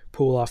quite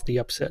pull off the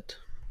upset.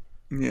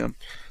 Yeah.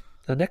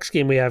 The next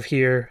game we have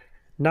here,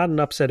 not an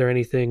upset or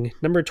anything.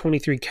 Number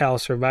 23 Cal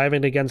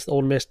surviving against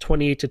Ole Miss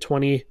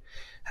 28-20.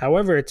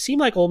 However, it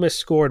seemed like Ole Miss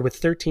scored with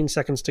 13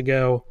 seconds to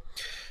go.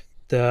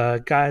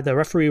 The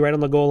referee right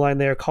on the goal line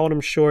there, called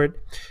him short.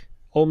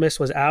 Ole Miss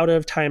was out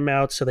of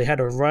timeout, so they had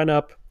to run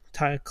up.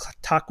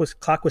 Clock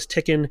was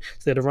ticking, so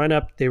they had to run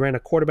up. They ran a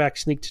quarterback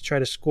sneak to try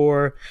to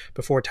score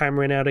before time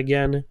ran out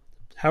again.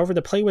 However,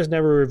 the play was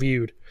never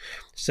reviewed.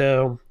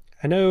 So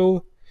I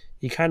know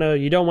you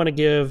don't want to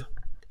give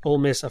Ole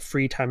Miss a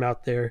free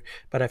timeout there,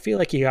 but I feel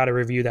like you got to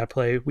review that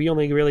play. We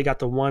only really got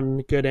the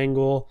one good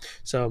angle,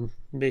 so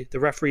the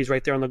referee's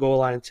right there on the goal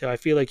line, so I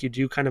feel like you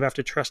do kind of have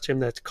to trust him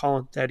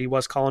that he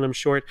was calling him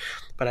short.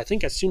 But I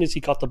think as soon as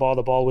he caught the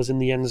ball was in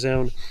the end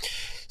zone.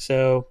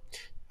 So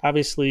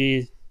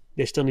obviously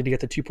they still need to get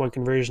the 2-point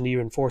conversion to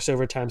even force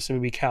overtime, so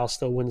maybe Cal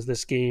still wins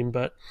this game,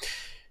 but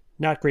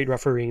not great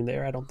refereeing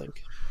there, I don't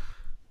think.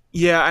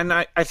 Yeah, and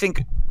I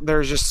think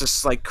there's just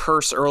this like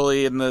curse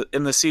early in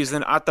the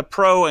season at the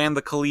pro and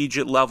the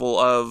collegiate level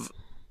of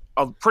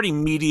pretty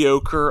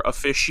mediocre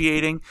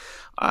officiating,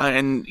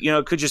 and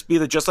it could just be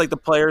that just like the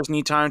players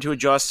need time to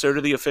adjust, so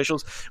do the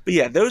officials. But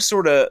yeah, those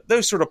sort of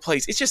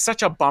plays, it's just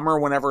such a bummer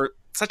whenever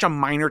such a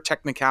minor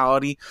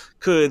technicality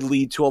could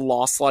lead to a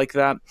loss like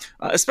that,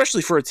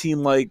 especially for a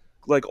team like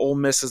Ole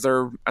Miss as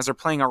they're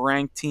playing a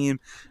ranked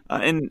team,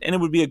 and it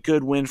would be a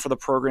good win for the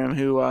program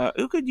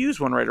who could use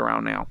one right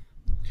around now.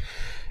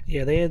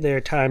 Yeah, they had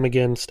their time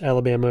against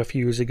Alabama a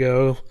few years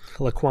ago.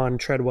 Laquan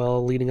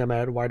Treadwell leading them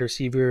at wide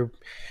receiver,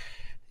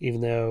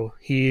 even though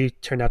he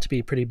turned out to be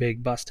a pretty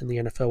big bust in the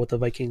NFL with the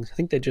Vikings. I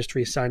think they just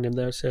re-signed him,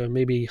 though, so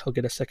maybe he'll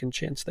get a second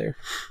chance there.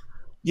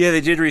 Yeah,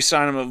 they did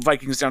re-sign him.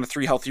 Vikings down to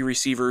 3 healthy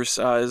receivers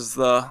is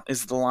the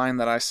line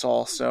that I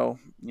saw. So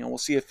we'll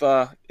see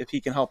if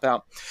he can help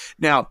out.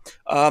 Now,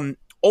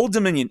 Old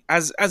Dominion,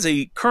 as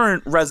a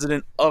current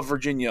resident of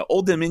Virginia,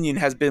 Old Dominion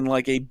has been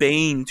like a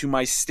bane to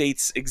my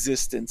state's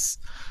existence,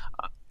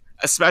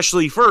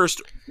 especially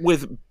first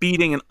with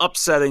beating and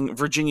upsetting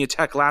Virginia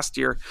Tech last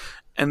year,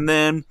 and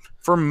then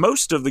for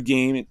most of the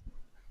game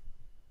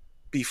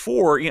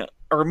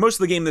most of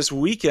the game this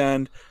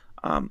weekend,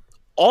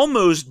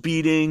 almost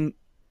beating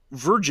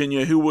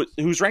Virginia,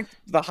 who's ranked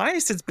the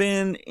highest it's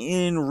been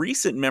in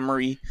recent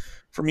memory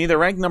for me. They're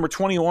ranked number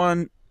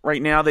 21.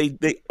 Right now, they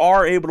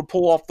are able to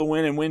pull off the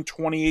win and win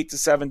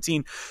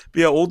 28-17. But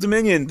yeah, Old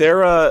Dominion, they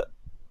were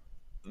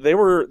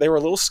a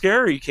little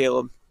scary,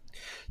 Caleb.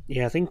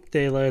 Yeah, I think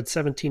they led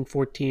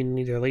 17-14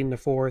 either late in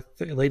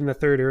the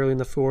third, early in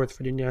the fourth.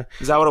 Virginia,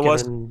 is that what it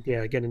was?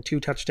 Yeah, getting 2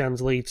 touchdowns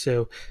late,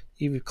 so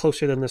even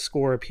closer than the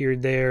score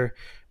appeared there.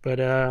 But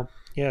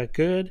yeah,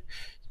 good.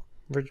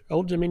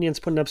 Old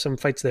Dominion's putting up some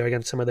fights there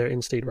against some of their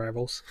in-state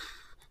rivals.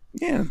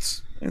 Yeah,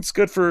 it's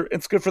good for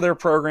their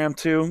program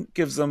too.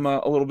 Gives them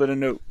a little bit of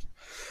note.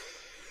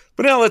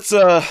 But now let's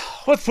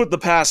put the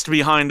past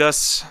behind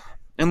us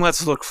and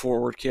let's look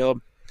forward,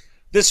 Caleb.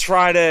 This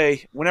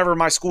Friday, whenever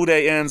my school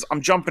day ends,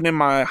 I'm jumping in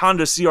my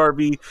Honda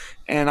CRV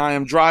and I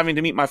am driving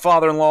to meet my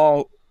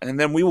father-in-law, and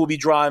then we will be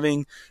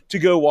driving to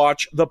go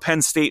watch the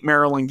Penn State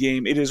Maryland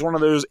game. It is one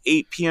of those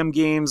 8 p.m.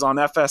 games on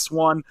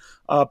FS1,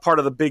 part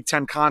of the Big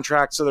Ten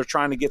contract, so they're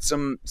trying to get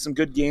some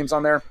good games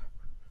on there.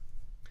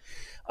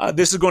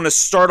 This is going to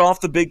start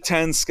off the Big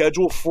Ten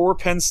schedule for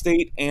Penn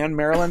State and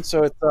Maryland,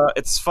 so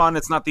it's fun.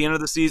 It's not the end of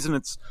the season.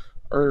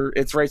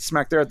 It's right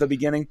smack there at the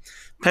beginning.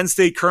 Penn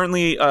State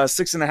currently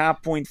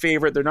 6.5-point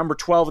favorite. They're number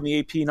 12 in the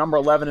AP, number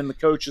 11 in the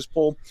coaches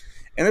poll.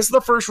 And this is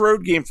the first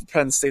road game for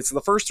Penn State. So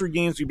the first 3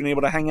 games we've been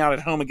able to hang out at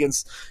home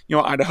against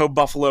Idaho,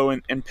 Buffalo,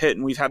 and Pitt,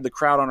 and we've had the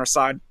crowd on our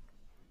side.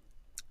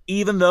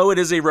 Even though it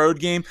is a road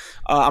game,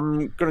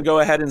 I'm going to go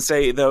ahead and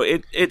say, though,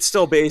 it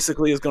still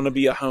basically is going to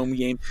be a home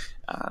game.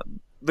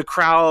 The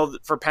crowd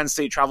for Penn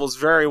State travels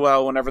very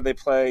well whenever they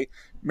play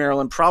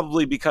Maryland,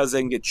 probably because they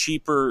can get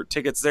cheaper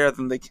tickets there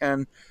than they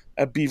can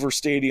at Beaver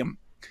Stadium.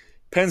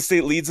 Penn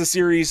State leads the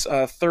series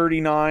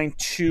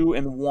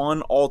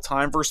 39-2-1 all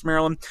time versus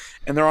Maryland,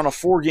 and they're on a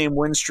 4-game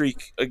win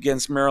streak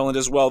against Maryland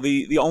as well.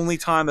 The only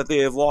time that they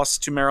have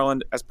lost to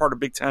Maryland as part of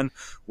Big Ten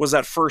was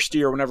that first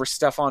year whenever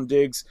Stephon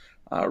Diggs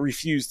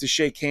refused to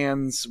shake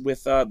hands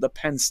with the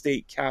Penn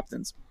State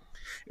captains.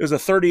 It was a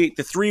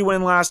 38-3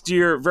 win last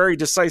year, very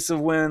decisive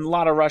win, a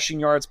lot of rushing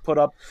yards put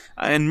up.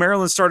 And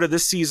Maryland started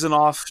this season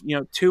off,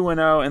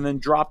 2-0, and then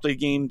dropped a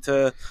game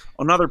to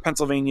another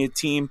Pennsylvania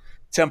team,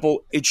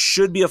 Temple. It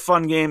should be a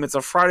fun game. It's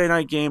a Friday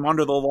night game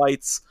under the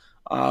lights.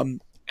 And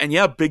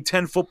yeah, Big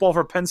Ten football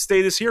for Penn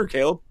State is here,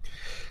 Caleb.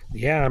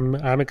 Yeah,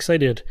 I'm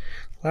excited.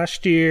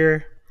 Last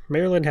year,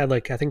 Maryland had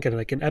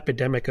an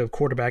epidemic of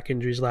quarterback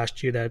injuries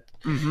last year that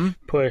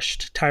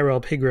pushed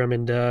Tyrell Pigram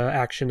into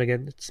action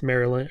against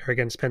Maryland or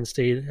against Penn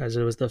State as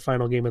it was the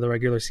final game of the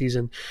regular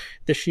season.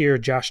 This year,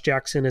 Josh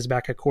Jackson is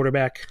back at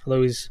quarterback,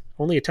 although he's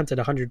only attempted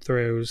 100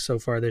 throws so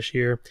far this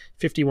year,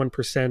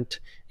 51%,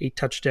 8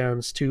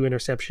 touchdowns, 2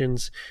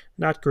 interceptions.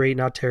 Not great,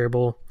 not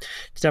terrible.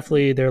 It's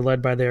definitely they're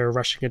led by their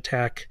rushing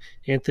attack.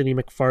 Anthony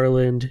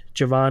McFarland,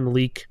 Javon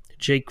Leake,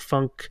 Jake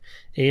Funk,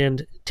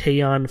 and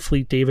Tayon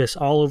Fleet Davis,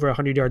 all over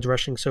 100 yards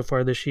rushing so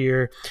far this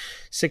year.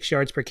 6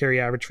 yards per carry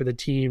average for the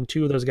team.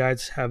 2 of those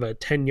guys have a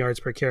 10 yards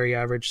per carry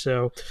average,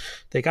 so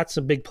they got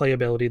some big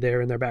playability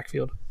there in their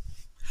backfield.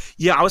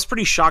 Yeah, I was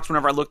pretty shocked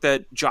whenever I looked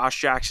at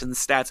Josh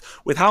Jackson's stats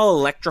with how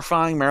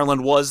electrifying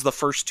Maryland was the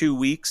first 2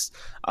 weeks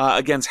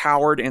against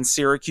Howard and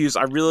Syracuse.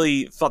 I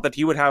really thought that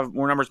he would have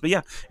more numbers, but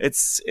yeah,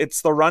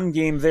 it's the run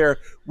game there,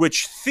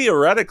 which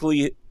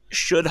theoretically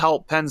should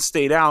help Penn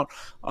State out.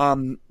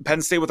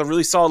 Penn State with a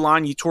really solid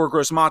line. Yetur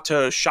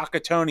Gross-Matos, Shaka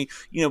Toney.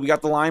 We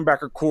got the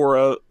linebacker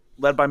core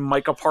led by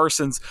Micah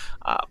Parsons.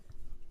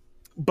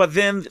 But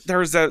then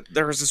there's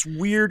this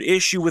weird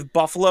issue with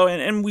Buffalo,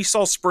 and we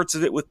saw spurts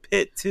of it with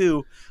Pitt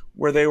too,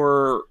 where they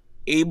were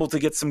able to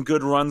get some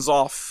good runs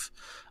off.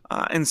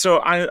 And so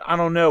I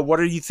don't know. What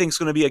do you think is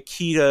going to be a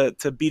key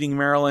to beating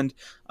Maryland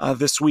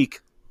this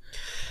week?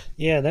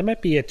 Yeah, that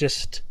might be it.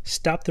 Just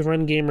stop the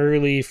run game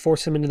early,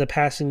 force him into the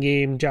passing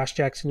game. Josh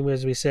Jackson,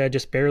 as we said,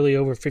 just barely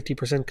over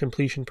 50%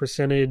 completion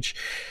percentage,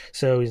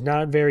 so he's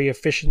not very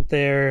efficient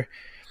there.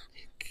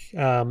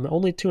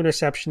 Only 2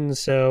 interceptions,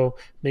 so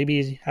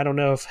maybe I don't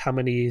know how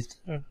many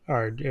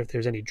are, if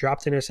there's any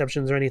dropped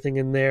interceptions or anything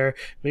in there.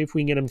 Maybe if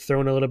we can get him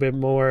thrown a little bit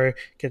more,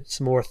 get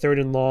some more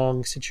 3rd and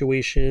long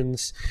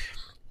situations.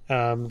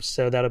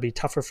 So that'll be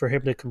tougher for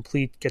him to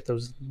complete, get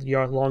those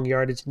long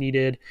yardage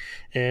needed,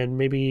 and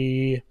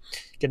maybe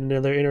get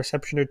another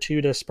interception or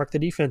 2 to spark the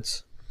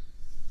defense.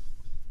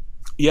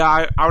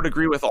 Yeah, I would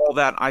agree with all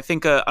that. I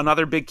think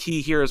another big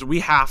key here is we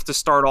have to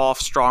start off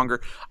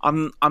stronger.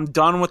 I'm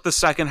done with the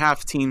second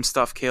half team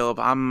stuff, Caleb.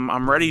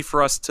 I'm ready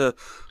for us to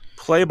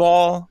play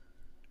ball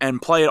and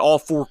play it all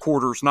 4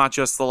 quarters, not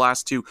just the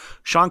last 2.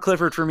 Sean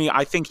Clifford, for me,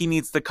 I think he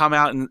needs to come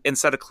out and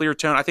set a clear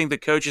tone. I think the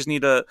coaches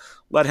need to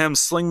let him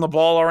sling the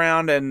ball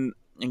around and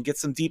get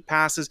some deep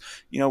passes.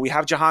 We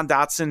have Jahan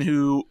Dotson,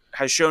 who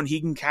has shown he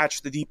can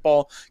catch the deep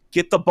ball,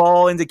 get the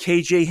ball into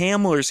KJ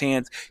Hamler's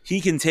hands. He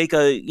can take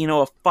a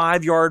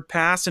 5-yard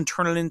pass and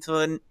turn it into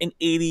an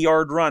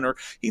 80-yard run, or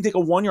he can take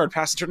a 1-yard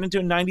pass and turn it into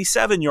a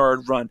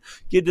 97-yard run.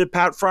 Get it to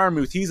Pat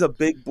Freiermuth. He's a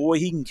big boy.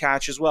 He can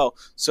catch as well.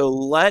 So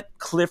let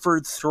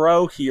Clifford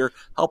throw here,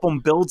 help him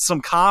build some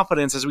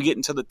confidence as we get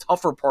into the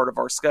tougher part of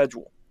our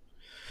schedule.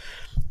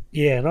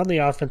 Yeah, and on the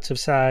offensive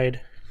side,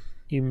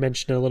 you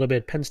mentioned it a little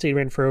bit. Penn State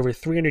ran for over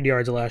 300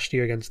 yards last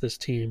year against this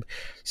team.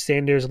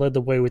 Sanders led the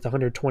way with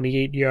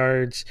 128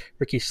 yards.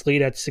 Ricky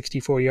Slade had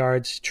 64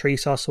 yards.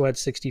 Trace also had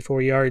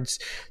 64 yards.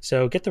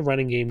 So get the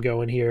running game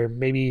going here.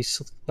 Maybe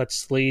let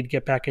Slade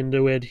get back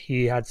into it.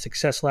 He had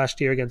success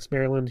last year against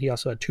Maryland. He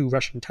also had 2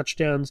 rushing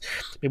touchdowns.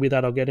 Maybe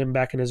that'll get him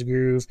back in his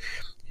groove.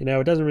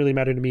 It doesn't really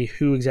matter to me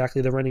who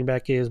exactly the running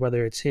back is,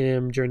 whether it's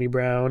him, Journey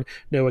Brown,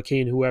 Noah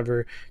Cain,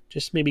 whoever.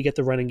 Just maybe get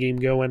the running game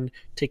going,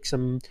 take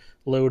some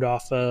load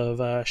off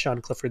of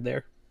Sean Clifford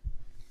there.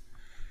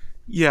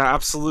 Yeah,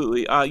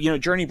 absolutely.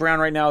 Journey Brown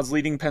right now is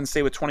leading Penn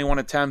State with 21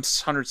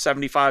 attempts,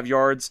 175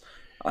 yards.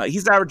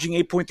 He's averaging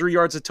 8.3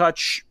 yards a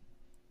touch.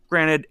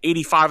 Granted,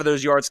 85 of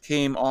those yards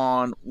came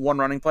on 1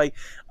 running play.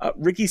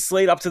 Ricky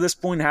Slade up to this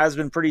point has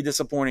been pretty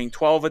disappointing.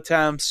 12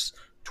 attempts,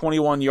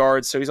 21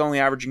 yards, so he's only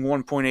averaging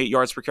 1.8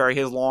 yards per carry.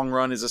 His long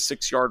run is a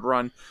 6-yard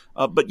run.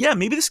 But yeah,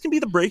 maybe this can be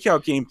the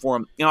breakout game for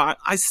him.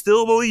 I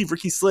still believe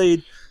Ricky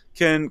Slade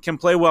can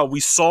play well.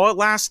 We saw it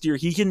last year.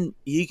 He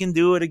can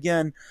do it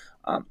again.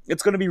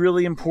 It's going to be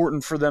really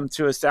important for them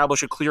to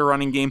establish a clear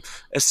running game,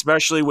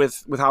 especially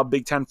with how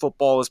Big Ten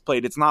football is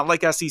played. It's not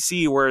like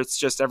SEC where it's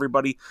just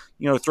everybody,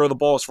 throw the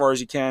ball as far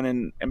as you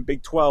can, and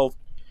Big 12.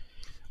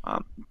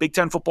 Big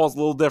Ten football is a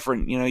little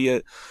different.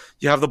 You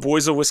have the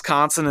boys of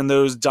Wisconsin and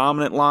those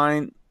dominant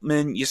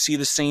linemen. You see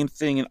the same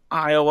thing in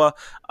Iowa,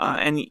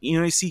 and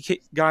you see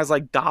guys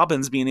like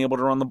Dobbins being able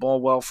to run the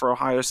ball well for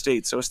Ohio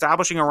State. So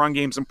establishing a run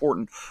game is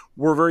important.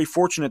 We're very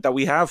fortunate that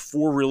we have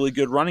 4 really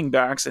good running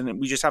backs, and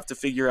we just have to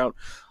figure out,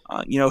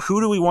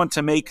 who do we want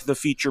to make the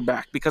feature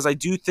back? Because I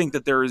do think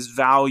that there is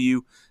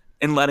value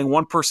and letting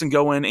one person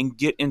go in and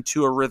get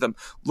into a rhythm.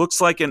 Looks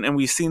like, and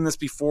we've seen this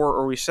before,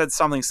 or we said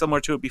something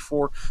similar to it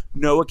before,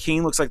 Noah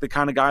Cain looks like the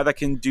kind of guy that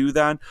can do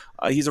that.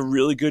 He's a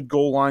really good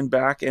goal line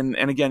back. And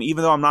again,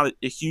 even though I'm not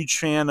a huge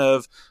fan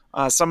of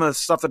some of the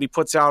stuff that he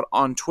puts out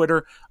on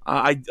Twitter,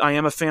 I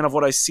am a fan of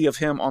what I see of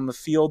him on the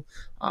field.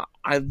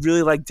 I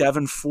really like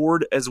Devin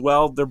Ford as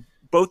well.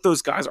 Both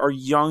those guys are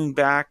young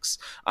backs.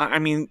 I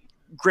mean,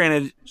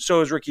 granted,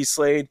 so is Ricky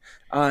Slade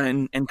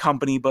and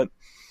company, but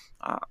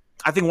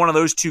I think one of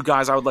those two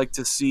guys I would like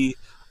to see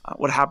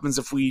what happens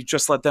if we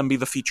just let them be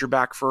the feature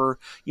back for,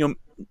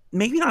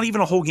 maybe not even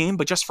a whole game,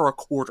 but just for a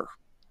quarter.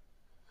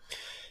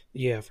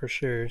 Yeah, for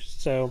sure.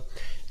 So,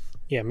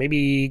 yeah,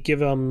 maybe give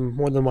them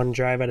more than one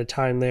drive at a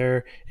time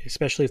there,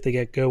 especially if they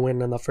get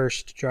going on the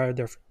first drive,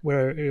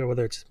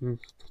 whether it's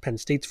Penn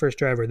State's first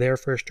drive or their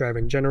first drive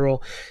in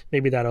general.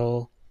 Maybe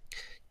that'll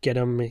get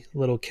them a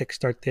little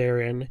kickstart there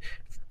and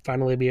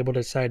finally be able to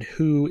decide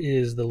who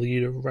is the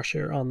lead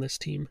rusher on this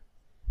team.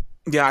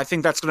 Yeah, I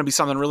think that's going to be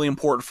something really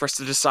important for us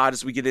to decide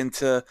as we get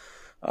into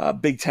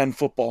Big Ten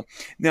football.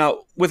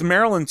 Now, with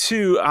Maryland,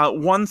 too,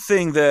 one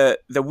thing that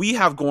we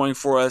have going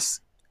for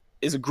us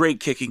is a great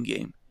kicking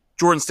game.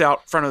 Jordan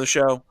Stout, friend of the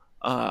show,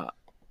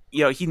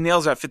 he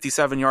nails that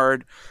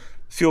 57-yard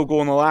field goal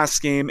in the last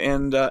game.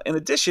 And in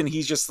addition,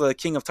 he's just the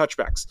king of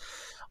touchbacks.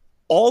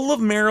 All of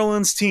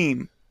Maryland's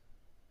team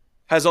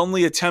has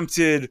only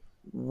attempted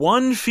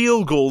one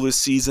field goal this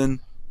season,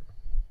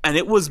 and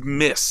it was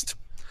missed.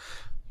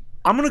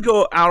 I'm going to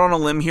go out on a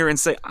limb here and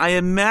say I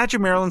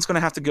imagine Maryland's going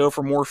to have to go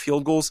for more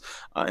field goals,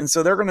 and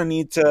so they're going to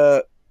need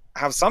to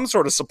have some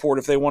sort of support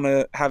if they want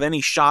to have any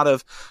shot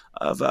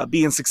of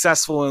being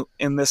successful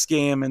in this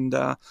game. And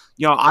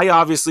I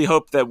obviously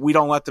hope that we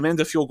don't let them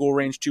into field goal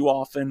range too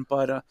often,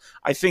 but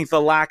I think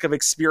the lack of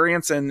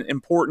experience and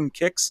important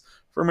kicks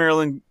for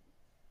Maryland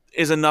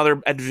is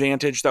another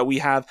advantage that we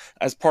have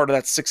as part of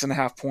that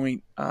 6.5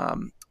 point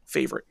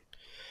favorite.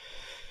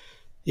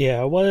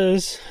 Yeah,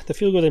 the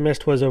field goal they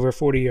missed was over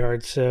 40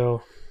 yards,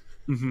 so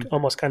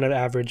almost kind of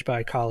average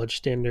by college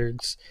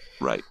standards.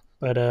 Right.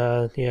 But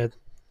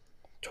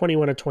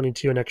 21 of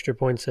 22 in extra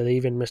points, so they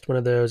even missed one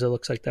of those. It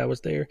looks like that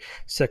was their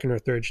second or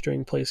third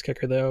string place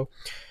kicker, though.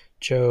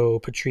 Joe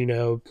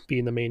Petrino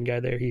being the main guy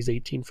there. He's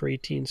 18 for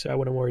 18, so I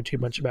wouldn't worry too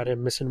much about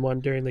him missing one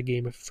during the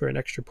game for an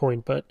extra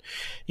point. But,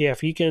 yeah,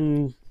 if you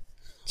can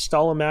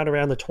stall him out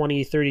around the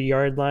 20,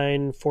 30-yard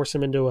line, force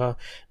him into a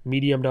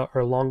medium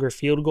or longer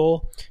field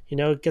goal,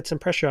 get some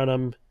pressure on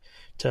him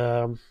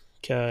to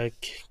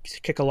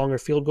kick a longer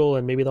field goal,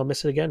 and maybe they'll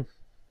miss it again.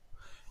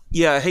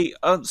 Yeah, hey,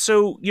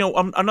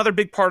 another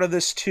big part of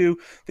this, too,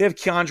 they have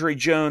Keandre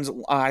Jones.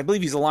 I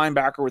believe he's a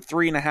linebacker with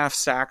 3.5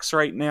 sacks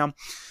right now.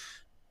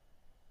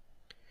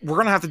 We're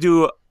going to have to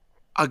do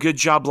a good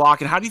job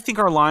blocking. How do you think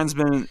our line's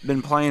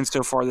been playing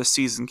so far this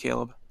season,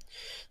 Caleb?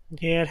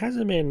 Yeah, it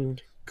hasn't been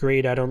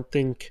great, I don't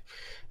think.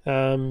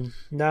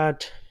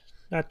 Not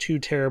too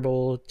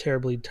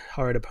terribly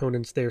hard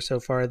opponents there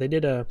so far. They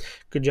did a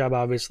good job,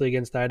 obviously,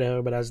 against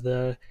Idaho, but as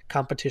the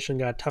competition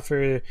got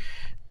tougher,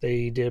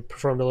 they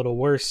performed a little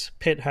worse.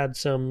 Pitt had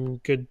some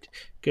good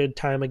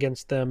time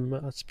against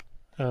them,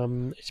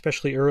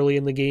 especially early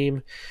in the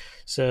game.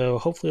 So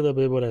hopefully they'll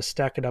be able to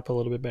stack it up a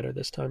little bit better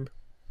this time.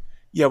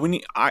 Yeah,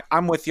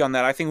 I'm with you on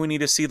that. I think we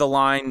need to see the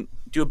line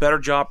do a better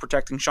job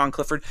protecting Sean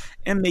Clifford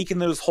and making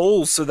those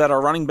holes so that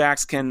our running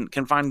backs can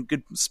find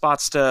good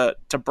spots to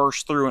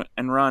burst through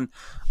and run.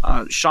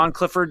 Sean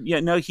Clifford,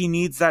 he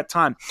needs that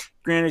time.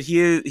 Granted,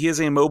 he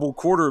is a mobile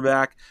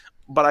quarterback,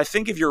 but I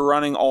think if you're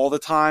running all the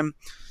time,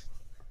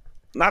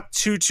 not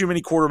too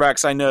many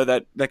quarterbacks I know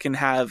that can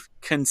have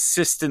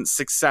consistent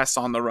success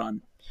on the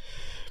run.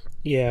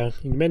 Yeah,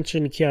 you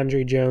mentioned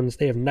Keandre Jones.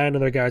 They have 9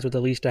 other guys with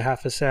at least a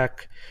half a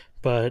sack,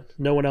 but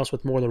no one else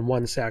with more than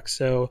 1 sack.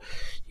 So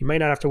you might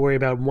not have to worry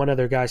about one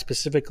other guy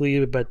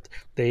specifically, but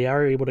they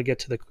are able to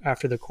get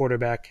after the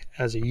quarterback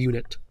as a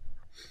unit.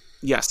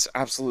 Yes,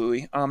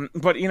 absolutely.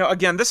 But,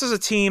 again, this is a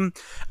team,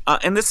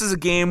 and this is a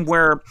game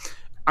where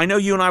I know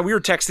you and I, we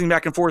were texting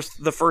back and forth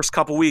the first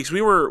couple weeks.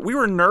 We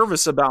were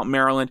nervous about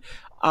Maryland,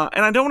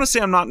 and I don't want to say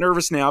I'm not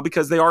nervous now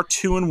because they are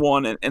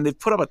 2-1, and they've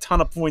put up a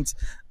ton of points.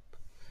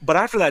 But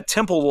after that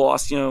Temple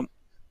loss,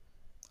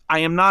 I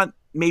am not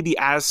maybe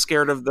as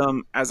scared of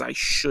them as I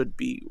should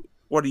be.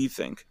 What do you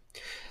think?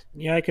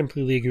 Yeah, I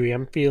completely agree.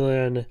 I'm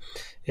feeling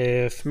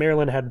if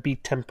Maryland had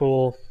beat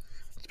Temple,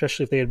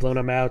 especially if they had blown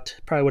them out,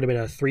 probably would have been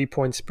a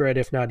 3-point spread,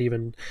 if not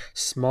even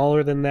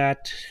smaller than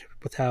that,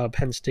 with how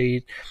Penn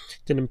State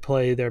didn't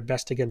play their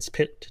best against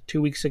Pitt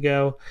 2 weeks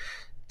ago.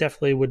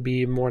 Definitely would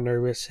be more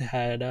nervous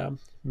had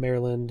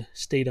Maryland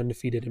stayed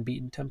undefeated and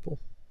beaten Temple.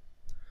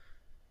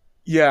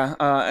 Yeah,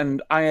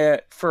 and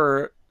I,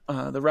 for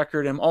the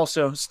record, am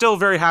also still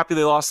very happy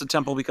they lost to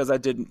Temple because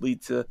that didn't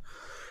lead to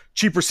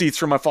cheaper seats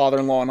for my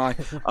father-in-law and I.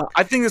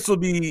 I think this will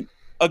be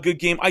a good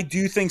game. I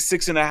do think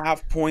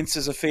 6.5 points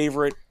is a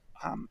favorite.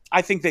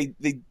 I think they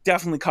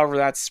definitely cover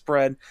that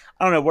spread.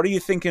 I don't know. What are you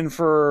thinking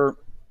for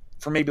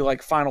maybe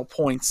like final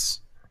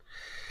points?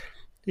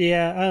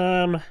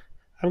 Yeah,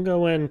 I'm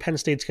going Penn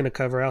State's going to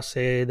cover. I'll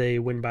say they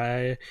win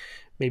by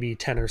maybe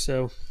 10 or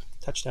so.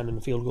 Touchdown and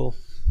a field goal.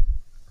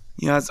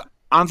 Yeah,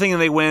 I'm thinking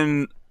they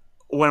win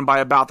by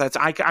about that.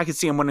 I could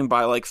see them winning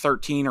by like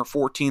 13 or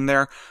 14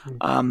 there.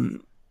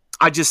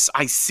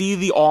 I see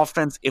the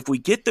offense, if we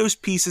get those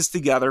pieces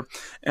together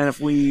and if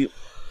we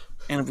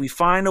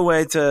find a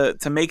way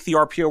to make the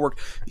RPO work,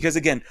 because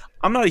again,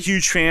 I'm not a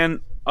huge fan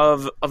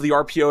of the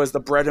RPO as the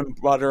bread and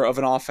butter of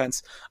an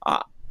offense.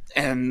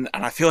 And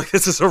I feel like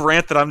this is a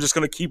rant that I'm just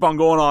going to keep on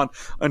going on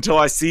until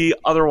I see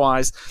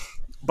otherwise.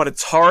 But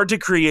it's hard to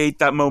create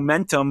that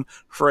momentum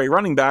for a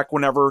running back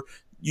whenever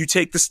you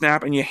take the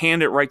snap and you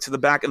hand it right to the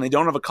back and they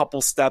don't have a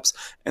couple steps.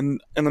 And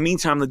in the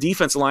meantime, the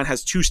defensive line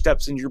has 2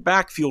 steps in your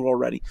backfield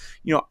already.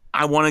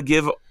 I want to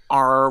give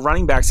our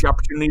running backs the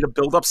opportunity to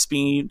build up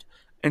speed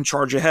and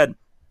charge ahead.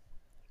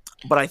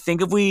 But I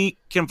think if we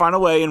can find a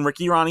way, and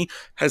Ricky Rahne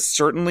has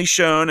certainly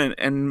shown,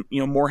 and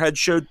Moorhead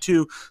showed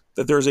too,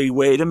 that there's a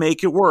way to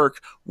make it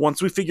work.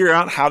 Once we figure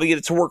out how to get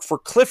it to work for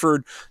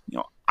Clifford,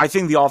 I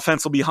think the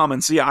offense will be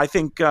humming. So yeah, I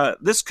think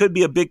this could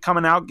be a big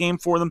coming out game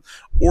for them,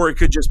 or it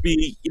could just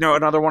be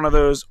another one of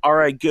those. All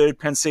right, good.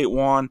 Penn State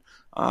won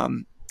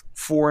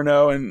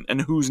 4-0,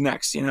 and who's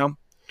next?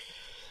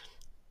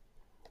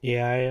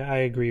 Yeah, I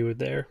agree with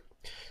there.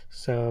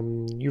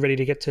 So you ready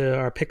to get to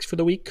our picks for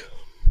the week?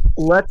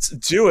 Let's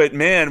do it,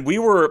 man. We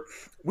were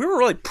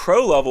really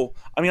pro level.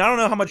 I mean, I don't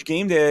know how much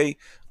game day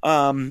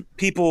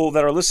people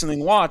that are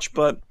listening watch,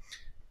 but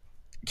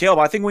Caleb,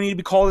 I think we need to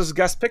be called as a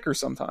guest picker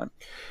sometime.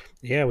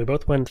 Yeah, we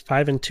both went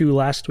 5-2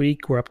 last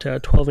week. We're up to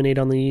 12-8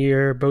 on the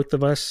year, both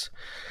of us.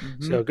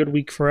 Mm-hmm. So a good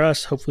week for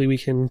us. Hopefully we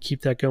can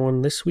keep that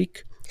going this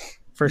week.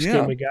 First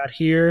game we got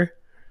here,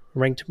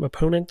 ranked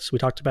opponents. We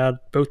talked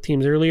about both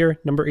teams earlier.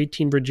 Number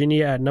 18,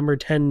 Virginia at number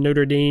 10,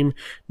 Notre Dame.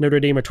 Notre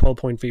Dame a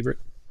 12-point favorite.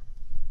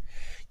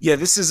 Yeah,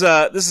 this is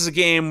a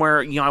game where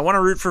I want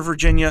to root for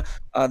Virginia.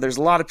 There's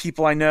a lot of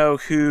people I know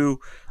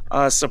who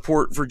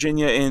support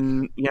Virginia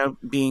in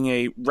being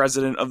a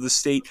resident of the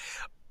state,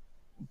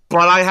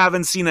 but I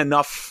haven't seen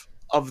enough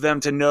of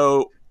them to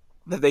know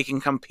that they can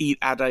compete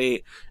at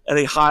a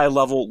high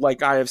level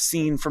like I have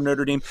seen from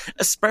Notre Dame,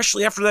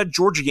 especially after that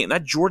Georgia game.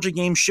 That Georgia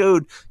game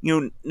showed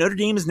Notre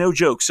Dame is no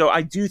joke. So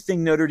I do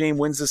think Notre Dame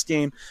wins this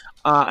game,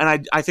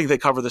 and I think they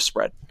cover the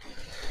spread.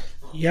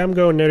 Yeah, I'm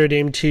going Notre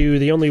Dame too.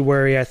 The only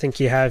worry I think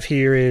you have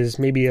here is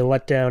maybe a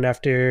letdown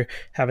after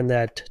having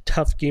that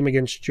tough game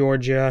against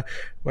Georgia,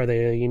 where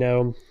they,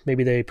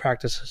 maybe their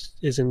practice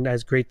isn't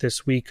as great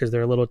this week because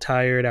they're a little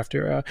tired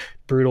after a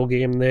brutal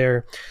game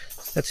there.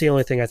 That's the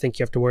only thing I think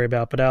you have to worry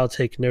about, but I'll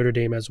take Notre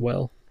Dame as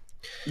well.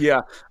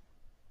 Yeah.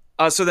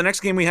 So the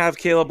next game we have,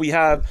 Caleb, we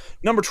have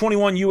number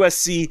 21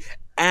 USC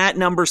at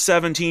number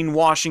 17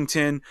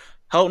 Washington.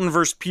 Helton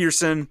versus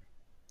Pearson.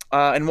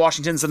 And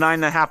Washington's the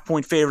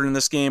 9.5-point favorite in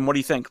this game. What do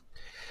you think?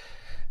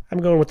 I'm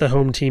going with the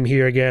home team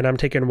here again. I'm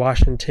taking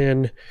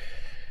Washington.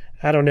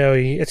 I don't know.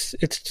 It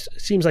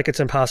seems like it's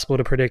impossible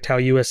to predict how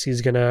USC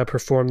is going to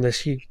perform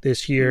this year.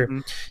 Mm-hmm.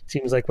 It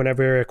seems like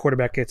whenever a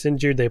quarterback gets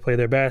injured, they play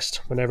their best.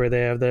 Whenever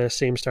they have the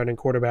same starting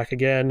quarterback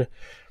again,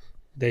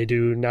 they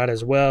do not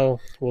as well.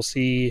 We'll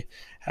see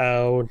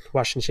how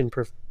Washington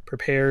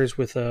prepares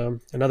with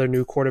another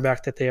new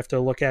quarterback that they have to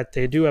look at.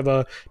 They do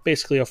have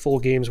basically a full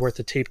game's worth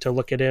of tape to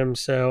look at him,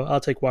 so I'll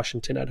take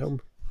Washington at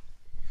home.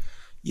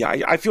 Yeah,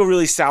 I feel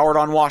really soured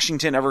on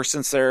Washington ever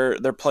since their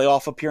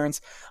playoff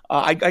appearance.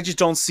 I just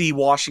don't see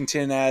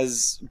Washington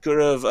as good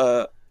of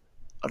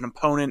an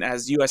opponent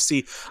as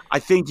USC. I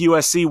think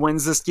USC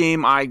wins this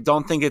game. I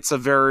don't think it's a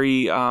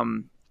very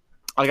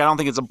I don't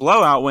think it's a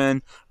blowout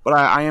win, but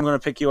I am going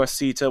to pick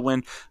USC to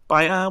win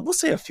by we'll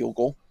say a field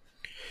goal.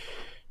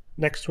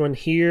 Next one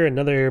here,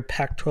 another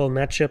Pac-12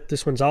 matchup.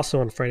 This one's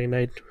also on Friday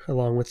night,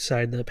 along with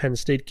the Penn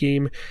State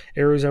game.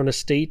 Arizona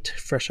State,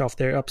 fresh off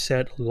their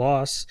upset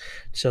loss,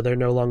 so they're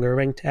no longer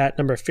ranked at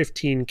number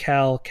 15,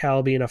 Cal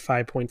being a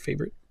 5-point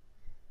favorite.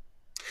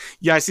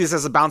 Yeah, I see this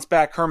as a bounce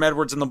back. Herm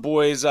Edwards and the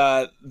boys,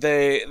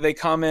 they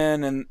come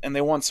in and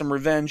they want some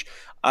revenge.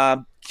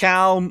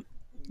 Cal,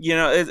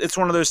 it's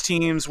one of those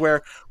teams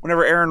where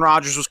whenever Aaron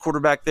Rodgers was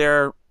quarterback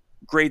there,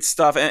 great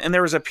stuff. And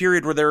there was a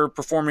period where they were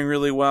performing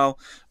really well.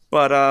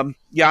 But, I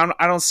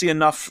don't see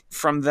enough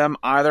from them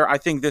either. I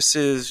think this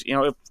is,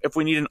 if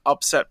we need an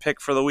upset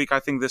pick for the week, I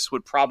think this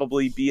would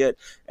probably be it.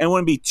 And it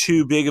wouldn't be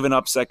too big of an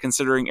upset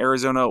considering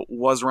Arizona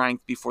was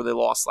ranked before they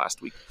lost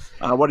last week.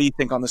 What do you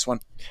think on this one?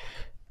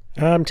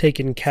 I'm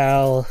taking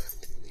Cal.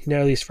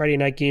 These Friday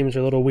night games are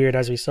a little weird,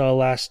 as we saw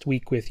last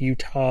week with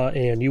Utah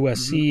and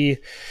USC.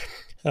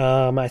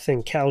 Mm-hmm. I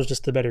think Cal's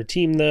just the better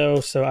team, though,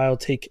 so I'll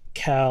take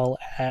Cal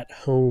at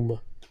home.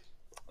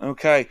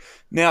 Okay.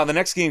 Now, the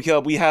next game,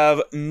 Caleb, we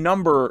have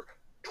number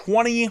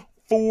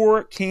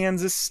 24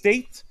 Kansas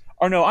State.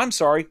 Or no, I'm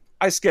sorry.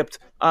 I skipped.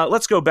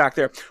 Let's go back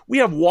there. We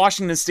have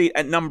Washington State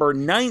at number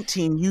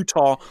 19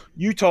 Utah.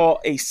 Utah,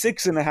 a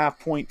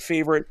 6.5-point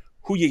favorite.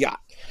 Who you got?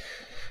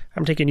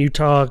 I'm taking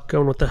Utah,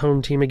 going with the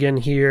home team again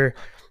here.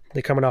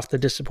 They're coming off the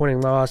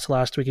disappointing loss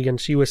last week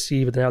against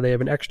USC, but now they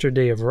have an extra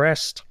day of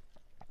rest.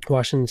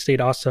 Washington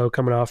State also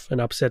coming off an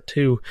upset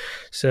too.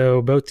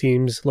 So both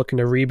teams looking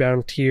to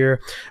rebound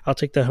here. I'll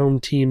take the home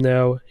team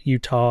though,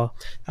 Utah.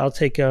 I'll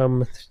take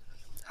them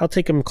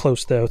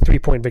close though,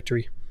 3-point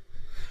victory.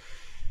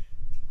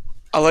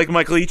 I like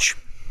Mike Leach,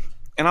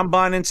 and I'm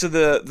buying into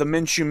the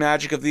Minshew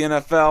magic of the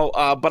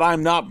NFL, but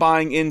I'm not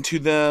buying into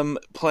them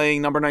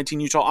playing number 19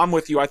 Utah. I'm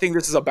with you. I think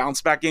this is a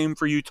bounce back game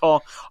for Utah.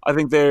 I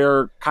think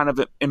they're kind of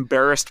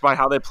embarrassed by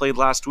how they played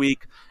last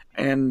week,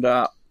 and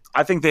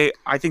I think they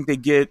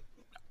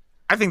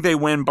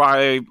win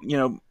by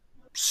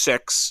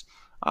 6.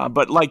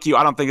 But like you,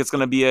 I don't think it's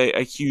going to be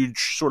a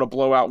huge sort of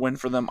blowout win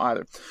for them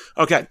either.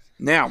 Okay,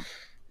 now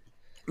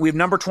we have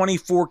number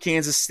 24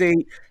 Kansas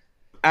State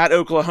at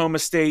Oklahoma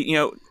State.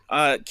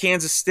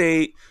 Kansas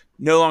State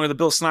no longer the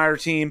Bill Snyder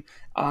team.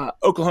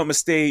 Oklahoma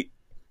State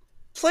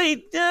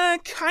played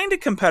kind of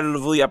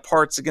competitively at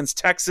parts against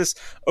Texas.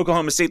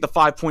 Oklahoma State the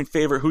 5-point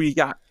favorite. Who you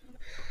got?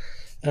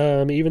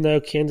 Even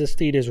though Kansas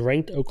State is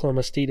ranked,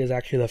 Oklahoma State is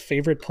actually the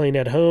favorite playing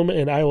at home,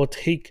 and I will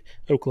take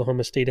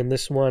Oklahoma State in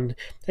this one.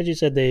 As you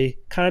said, they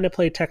kind of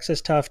play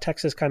Texas tough.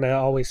 Texas kind of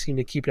always seem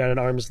to keep it at an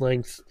arm's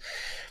length.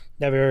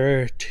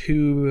 Never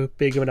too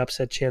big of an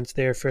upset chance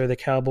there for the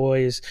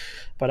Cowboys,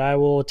 but I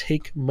will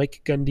take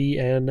Mike Gundy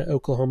and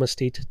Oklahoma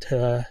State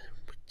to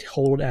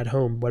hold at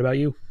home. What about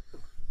you?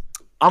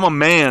 I'm a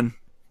man.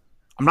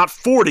 I'm not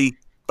 40,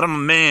 but I'm a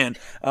man.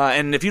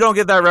 And if you don't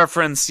get that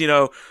reference,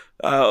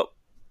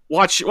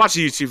 watch a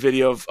YouTube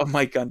video of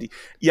Mike Gundy.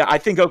 Yeah, I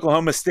think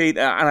Oklahoma State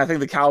and I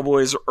think the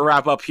Cowboys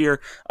wrap up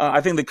here.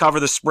 I think they cover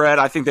the spread.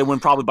 I think they win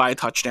probably by a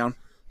touchdown.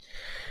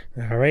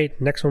 All right,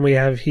 next one we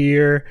have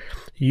here,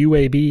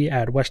 UAB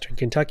at Western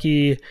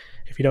Kentucky.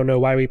 If you don't know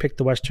why we picked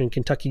the Western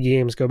Kentucky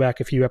games, go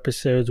back a few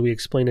episodes. We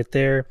explain it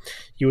there.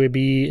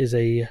 UAB is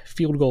a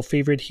field goal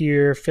favorite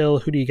here. Phil,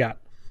 who do you got?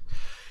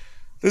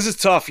 This is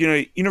tough.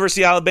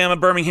 University of Alabama,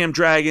 Birmingham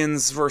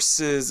Dragons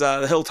versus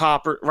the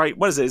Hilltopper, right?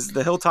 What is it? Is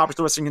the Hilltoppers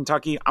to Western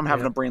Kentucky? I'm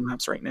having a brain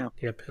lapse right now.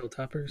 Yep,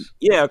 Hilltoppers.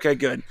 Yeah, okay,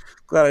 good.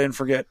 Glad I didn't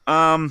forget.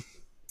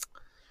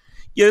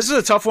 This is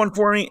a tough one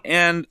for me,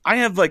 and I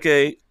have like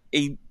a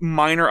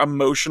minor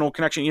emotional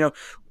connection.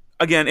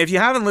 Again, if you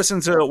haven't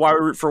listened to Why We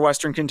Root for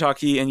Western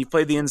Kentucky and you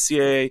played the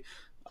NCAA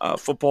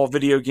football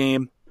video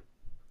game,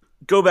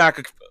 go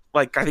back,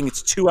 I think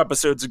it's 2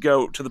 episodes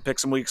ago to the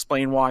picks and we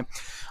explain why.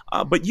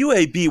 But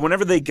UAB,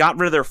 whenever they got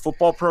rid of their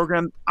football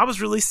program, I was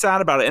really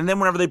sad about it. And then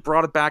whenever they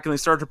brought it back and they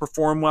started to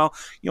perform well,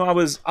 I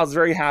was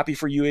very happy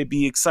for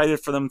UAB, excited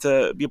for them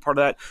to be a part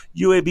of that.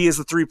 UAB is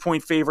the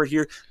 3-point favorite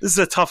here. This is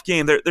a tough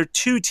game. They're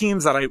 2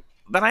 teams that I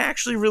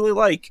actually really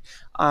like.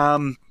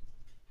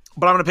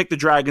 But I'm going to pick the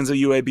Dragons of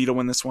UAB to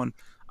win this one.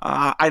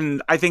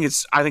 And I think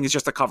it's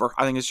just a cover.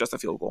 I think it's just a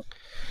field goal.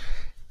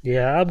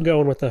 Yeah, I'm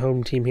going with the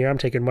home team here. I'm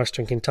taking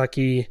Western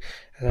Kentucky.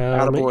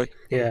 Attaboy.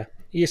 Yeah,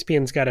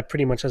 ESPN's got it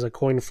pretty much as a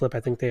coin flip.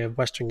 I think they have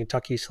Western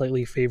Kentucky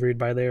slightly favored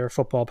by their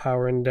football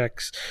power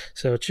index.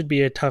 So it should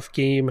be a tough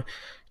game,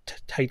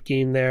 tight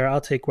game there. I'll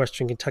take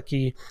Western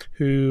Kentucky,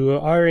 who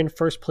are in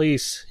first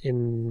place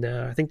in,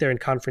 I think they're in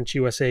Conference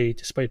USA,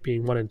 despite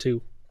being 1-2.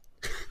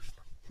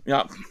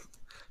 Yeah.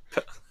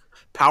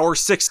 Power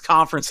 6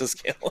 conferences,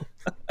 Caleb.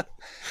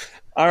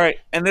 All right,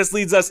 and this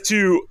leads us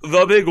to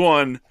the big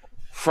one.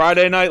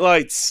 Friday Night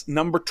Lights,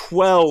 number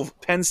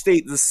 12, Penn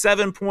State, the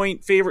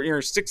 7-point favorite, or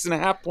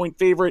 6.5-point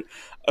favorite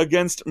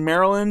against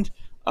Maryland.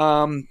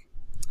 We're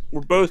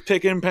both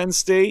picking Penn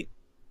State.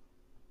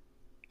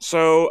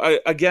 So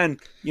again,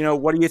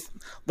 what do you?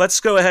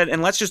 Let's go ahead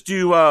and let's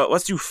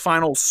do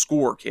final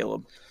score,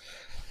 Caleb.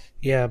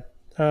 Yeah,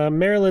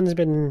 Maryland's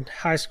been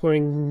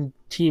high-scoring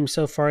team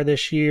so far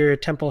this year.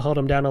 Temple held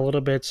them down a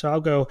little bit, so I'll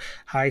go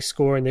high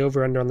score, and the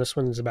over-under on this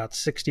one is about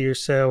 60 or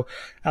so.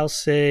 I'll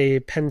say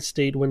Penn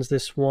State wins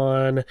this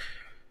one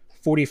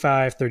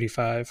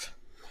 45-35.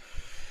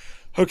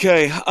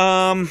 Okay.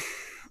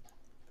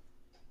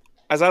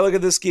 As I look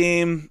at this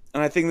game,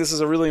 and I think this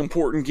is a really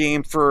important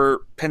game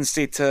for Penn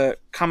State to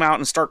come out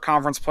and start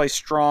conference play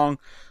strong.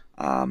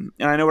 And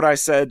I know what I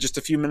said just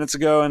a few minutes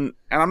ago, and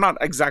I'm not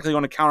exactly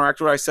going to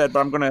counteract what I said, but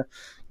I'm going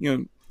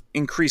to,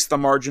 increase the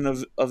margin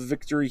of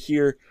victory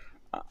here.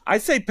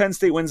 I'd say Penn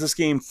State wins this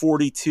game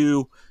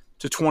 42-24.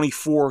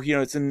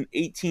 It's an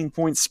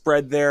 18-point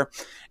spread there.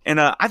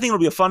 And I think it'll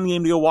be a fun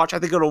game to go watch. I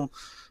think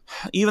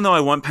even though I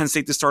want Penn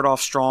State to start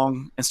off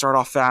strong and start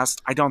off fast,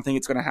 I don't think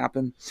it's going to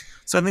happen.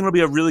 So I think it'll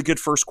be a really good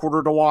first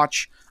quarter to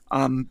watch.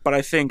 But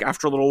I think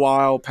after a little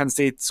while, Penn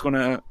State's going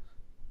to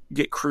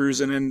get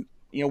cruising, and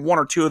 1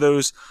 or 2 of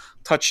those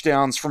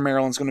touchdowns from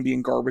Maryland's going to be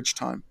in garbage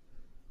time.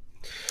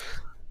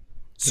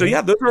 So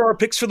yeah, those are our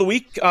picks for the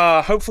week.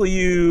 Hopefully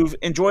you've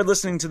enjoyed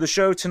listening to the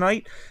show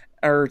tonight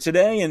or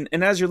today.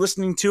 And as you're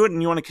listening to it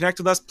and you want to connect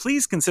with us,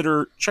 please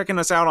consider checking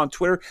us out on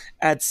Twitter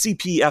at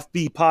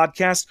CPFB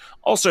Podcast.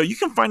 Also, you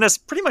can find us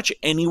pretty much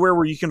anywhere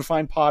where you can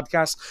find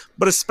podcasts,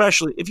 but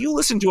especially if you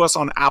listen to us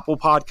on Apple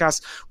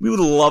Podcasts, we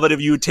would love it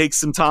if you would take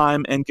some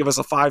time and give us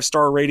a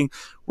 5-star rating.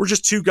 We're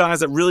just 2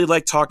 guys that really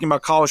like talking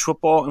about college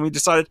football, and we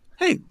decided,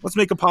 hey, let's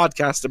make a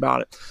podcast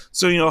about it.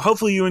 So,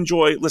 hopefully you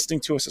enjoy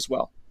listening to us as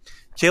well.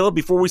 Caleb,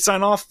 before we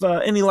sign off,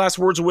 any last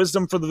words of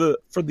wisdom for the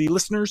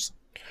listeners?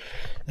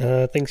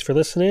 Thanks for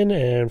listening,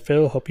 and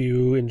Phil, hope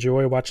you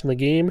enjoy watching the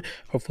game.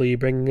 Hopefully you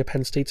bring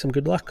Penn State some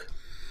good luck.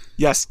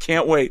 Yes,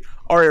 can't wait.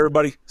 All right,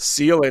 everybody.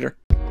 See you later.